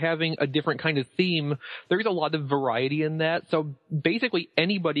year having a different kind of theme. There's a lot of variety in that. So basically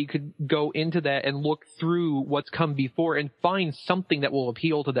anybody could go into that and look through what's come before and find something that will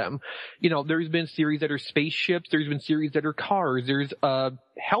appeal to them. You know, there's been series that are spaceships. There's been series that are cars. There's a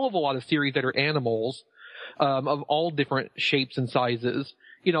hell of a lot of series that are animals, of all different shapes and sizes.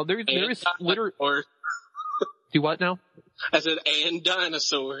 You know, there is literally, do what now? I said, and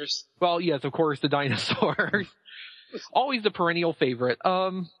dinosaurs. Well, yes, of course, the dinosaurs. Always the perennial favorite.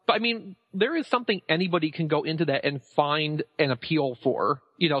 But I mean, there is something anybody can go into that and find an appeal for.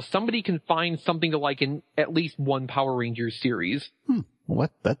 You know, somebody can find something to like in at least one Power Rangers series. Well,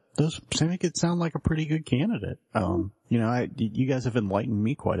 that does make it sound like a pretty good candidate. You know, you guys have enlightened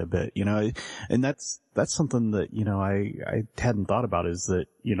me quite a bit, you know, and that's something that, you know, I hadn't thought about is that,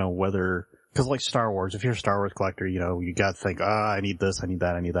 you know, whether, cause like Star Wars, if you're a Star Wars collector, you know, you gotta think, I need this, I need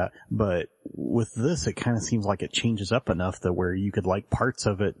that, I need that. But with this, it kind of seems like it changes up enough that where you could like parts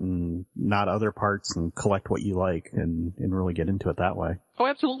of it and not other parts and collect what you like and really get into it that way. Oh,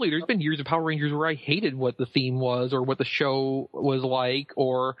 absolutely. There's been years of Power Rangers where I hated what the theme was or what the show was like,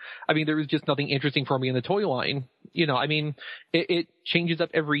 or, I mean, there was just nothing interesting for me in the toy line. You know, I mean, it changes up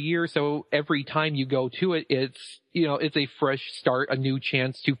every year, so every time you go to it, it's, you know, it's a fresh start, a new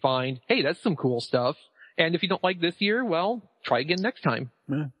chance to find, hey, that's some cool stuff. And if you don't like this year, well, try again next time.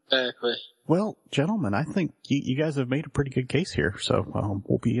 Yeah. Exactly. Well, gentlemen, I think you guys have made a pretty good case here, so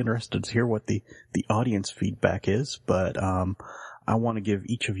we'll be interested to hear what the audience feedback is, but I want to give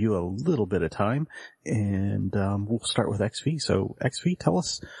each of you a little bit of time, and we'll start with XV. So, XV, tell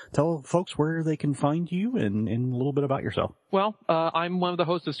folks where they can find you and a little bit about yourself. Well, I'm one of the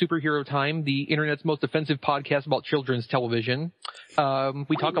hosts of Superhero Time, the internet's most offensive podcast about children's television.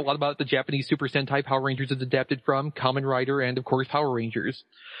 We talk a lot about the Japanese Super Sentai Power Rangers is adapted from, Kamen Rider, and of course Power Rangers.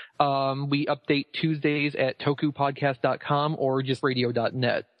 We update Tuesdays at tokupodcast.com or just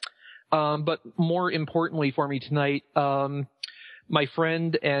radio.net. But more importantly for me tonight, my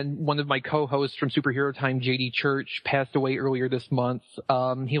friend and one of my co-hosts from Superhero Time, JD Church, passed away earlier this month.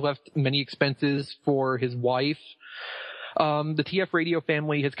 He left many expenses for his wife. The TF Radio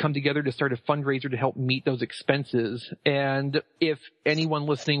family has come together to start a fundraiser to help meet those expenses. And if anyone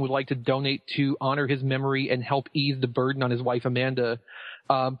listening would like to donate to honor his memory and help ease the burden on his wife, Amanda,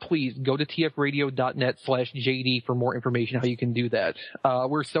 please go to tfradio.net/JD for more information how you can do that.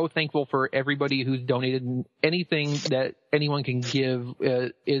 We're so thankful for everybody who's donated, and anything that anyone can give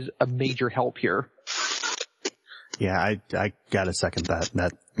is a major help here. Yeah, I gotta second that.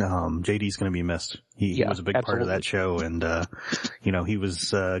 JD's gonna be missed. He was a big part of that show, and, you know, he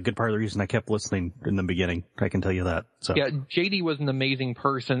was a good part of the reason I kept listening in the beginning. I can tell you that. So. Yeah, JD was an amazing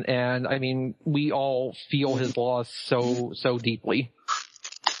person, and I mean, we all feel his loss so deeply.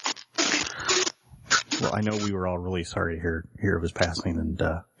 Well, I know we were all really sorry to hear of his passing, and,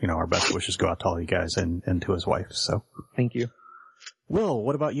 you know, our best wishes go out to all you guys and to his wife, so. Thank you. Will,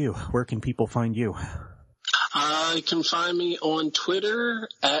 what about you? Where can people find you? You can find me on Twitter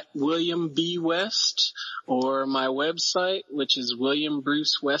at William B. West, or my website, which is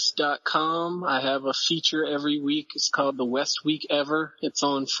williambrucewest.com. I have a feature every week. It's called The West Week Ever. It's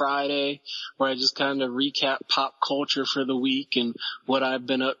on Friday, where I just kind of recap pop culture for the week and what I've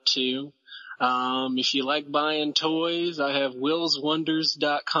been up to. If you like buying toys, I have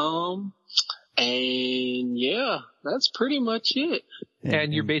willswonders.com. And yeah, that's pretty much it.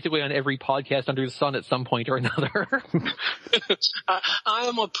 And you're basically on every podcast under the sun at some point or another. I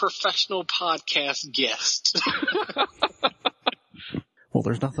am a professional podcast guest. Well,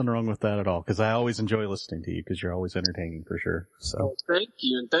 there's nothing wrong with that at all, because I always enjoy listening to you, because you're always entertaining for sure. So Well, thank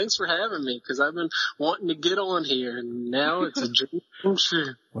you, and thanks for having me, because I've been wanting to get on here, and now it's a dream come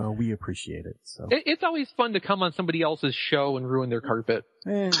true. Well, we appreciate it. So It's always fun to come on somebody else's show and ruin their carpet.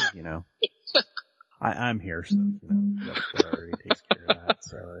 you know, I'm here, so you know, that already takes care of that.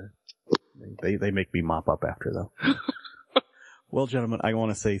 So they make me mop up after though. Well, gentlemen, I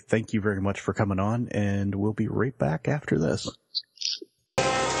want to say thank you very much for coming on, and we'll be right back after this.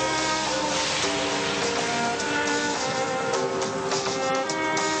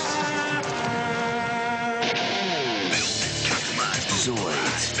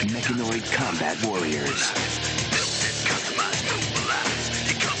 Zoids, Mechanoid Combat Warriors.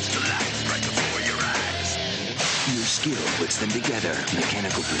 Your skill puts them together.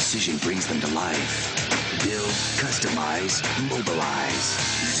 Mechanical precision brings them to life. Build, customize, mobilize.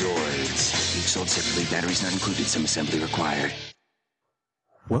 Zoids. Each sold separately, batteries not included, some assembly required.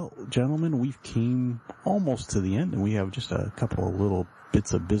 Well, gentlemen, we've came almost to the end, and we have just a couple of little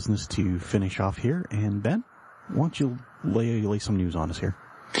bits of business to finish off here. And Ben, why don't you lay some news on us here?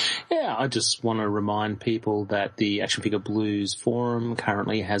 Yeah, I just want to remind people that the Action Figure Blues forum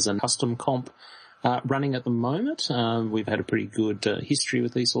currently has a custom comp running at the moment. We've had a pretty good history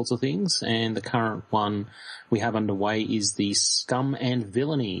with these sorts of things, and the current one we have underway is the Scum and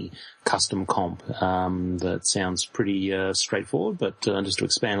Villainy custom comp. That sounds pretty straightforward, but just to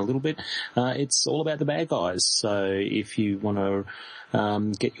expand a little bit, it's all about the bad guys. So if you want to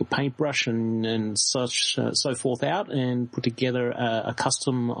get your paintbrush and such, so forth out and put together a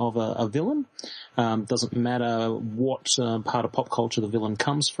custom of a villain. Doesn't matter what part of pop culture the villain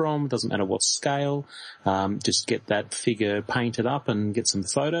comes from, doesn't matter what scale, just get that figure painted up and get some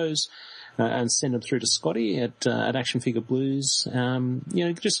photos. And send them through to Scotty at Action Figure Blues.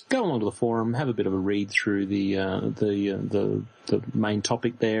 Just go along to the forum, have a bit of a read through the main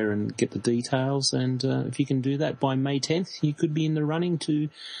topic there, and get the details. And if you can do that by May 10th, you could be in the running to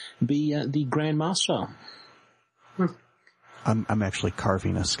be the Grand Master. I'm actually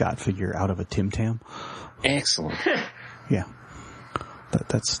carving a Scott figure out of a Tim Tam. Excellent. Yeah,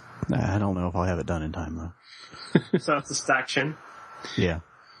 that's. I don't know if I'll have it done in time though. So it's a staction. Yeah.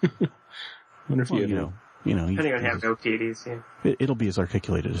 Wonder if depending on how milky it is, yeah. It'll be as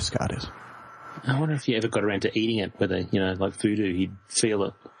articulated as Scott is. I wonder if you ever got around to eating it, whether, like voodoo, he'd feel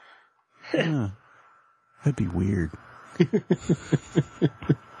it. Yeah. That'd be weird.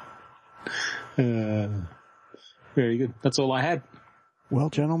 Very good. That's all I had. Well,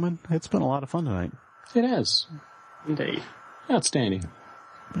 gentlemen, it's been a lot of fun tonight. It has. Indeed. Outstanding.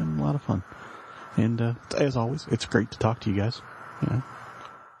 Been a lot of fun. And as always, it's great to talk to you guys.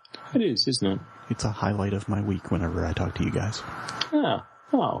 It is, isn't it? It's a highlight of my week whenever I talk to you guys. Oh,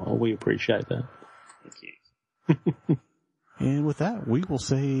 well, we appreciate that. Thank you. And with that, we will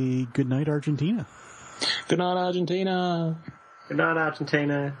say good night, Argentina. Good night, Argentina. Good night,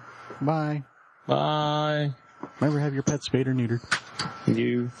 Argentina. Bye. Bye. Never have your pet spayed or neutered.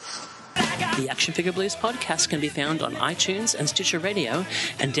 You. The Action Figure Blues podcast can be found on iTunes and Stitcher Radio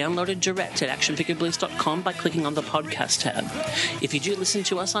and downloaded direct at actionfigureblues.com by clicking on the podcast tab. If you do listen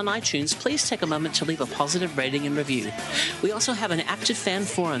to us on iTunes, please take a moment to leave a positive rating and review. We also have an active fan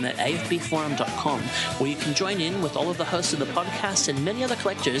forum at afbforum.com where you can join in with all of the hosts of the podcast and many other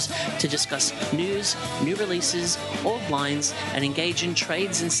collectors to discuss news, new releases, old lines, and engage in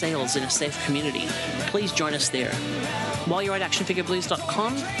trades and sales in a safe community. Please join us there. While you're at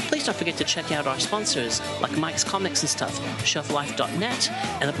actionfigureblues.com, please don't forget to check out our sponsors like Mike's Comics and Stuff, shelflife.net,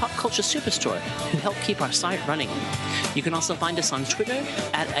 and the Pop Culture Superstore, who help keep our site running. You can also find us on Twitter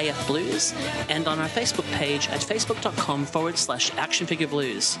at AFBlues and on our Facebook page at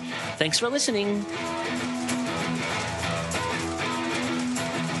facebook.com/actionfigureblues. Thanks for listening.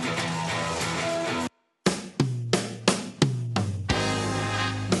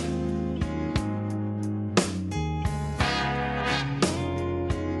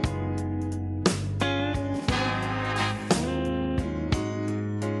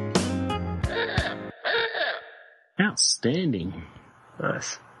 Outstanding.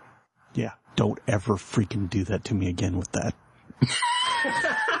 Nice. Yeah, don't ever freaking do that to me again with that.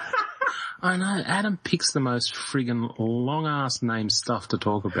 I know, Adam picks the most friggin' long-ass name stuff to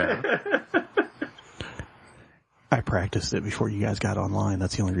talk about. I practiced it before you guys got online.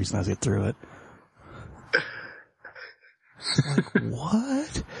 That's the only reason I was get through it. Like,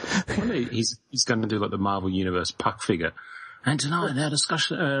 what? He's going to do like the Marvel Universe Puck figure. And tonight our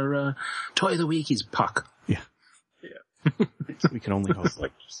discussion, toy of the week is Puck. Yeah. Yeah. We can only hope. Toy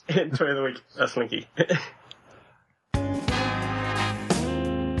of the week, Slinky.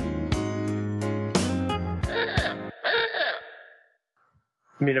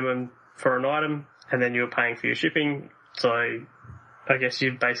 minimum for an item, and then you're paying for your shipping. So I guess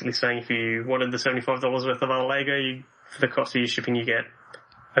you're basically saying if you wanted the $75 worth of other Lego, for the cost of your shipping, you get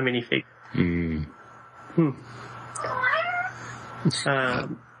a minifig.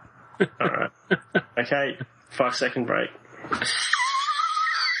 Alright. Okay, 5-second break.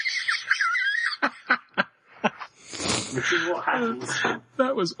 This is what happens.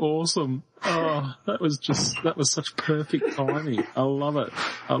 That was awesome. Oh, that was such perfect timing. I love it.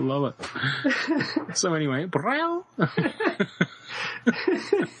 So anyway, brow.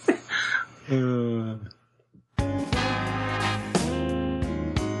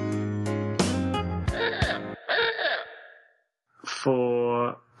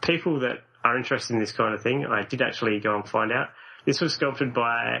 For people that are interested in this kind of thing, I did actually go and find out. This was sculpted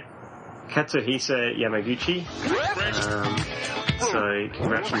by Katsuhisa Yamaguchi. So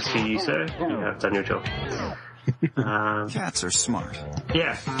congratulations to you, sir. You have done your job. Cats are smart.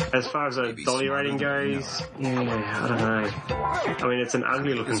 Yeah, as far as a dolly rating goes, I don't know. I mean, it's an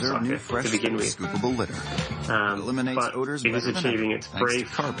ugly looking socket to begin with. Scoopable litter. But odors it is better than achieving ever, its thanks to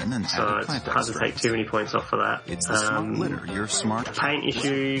brief, carbon and so added it's plant hard to take extracts. too many points off for that. It's the smart litter, your smart The paint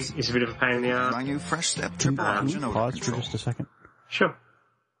issue is a bit of a pain in the ass. My new Fresh Step triple option odor Pause for control. just a second. Sure.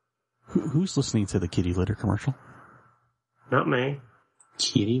 Who's listening to the kitty litter commercial? Not me.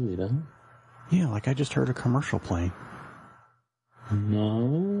 Kitty litter? Yeah, like I just heard a commercial playing.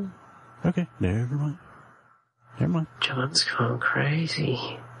 No. Okay, never mind. John's gone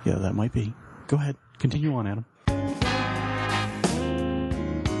crazy. Yeah, that might be. Go ahead. Continue on, Adam.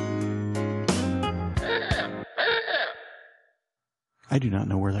 I do not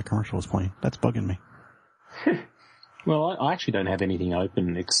know where that commercial is playing. That's bugging me. Well, I actually don't have anything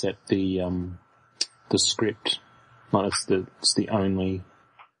open except the script. Like it's the only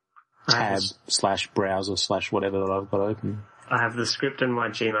tab / browser / whatever that I've got open. I have the script and my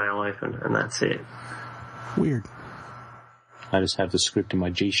Gmail open, and that's it. Weird. I just have the script in my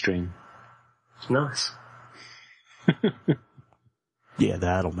G-string. Nice. Yeah,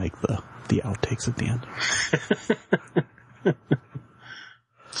 that'll make the outtakes at the end.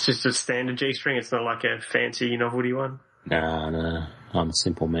 It's just a standard G-string. It's not like a fancy novelty one. No, I'm a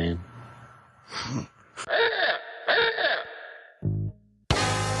simple man.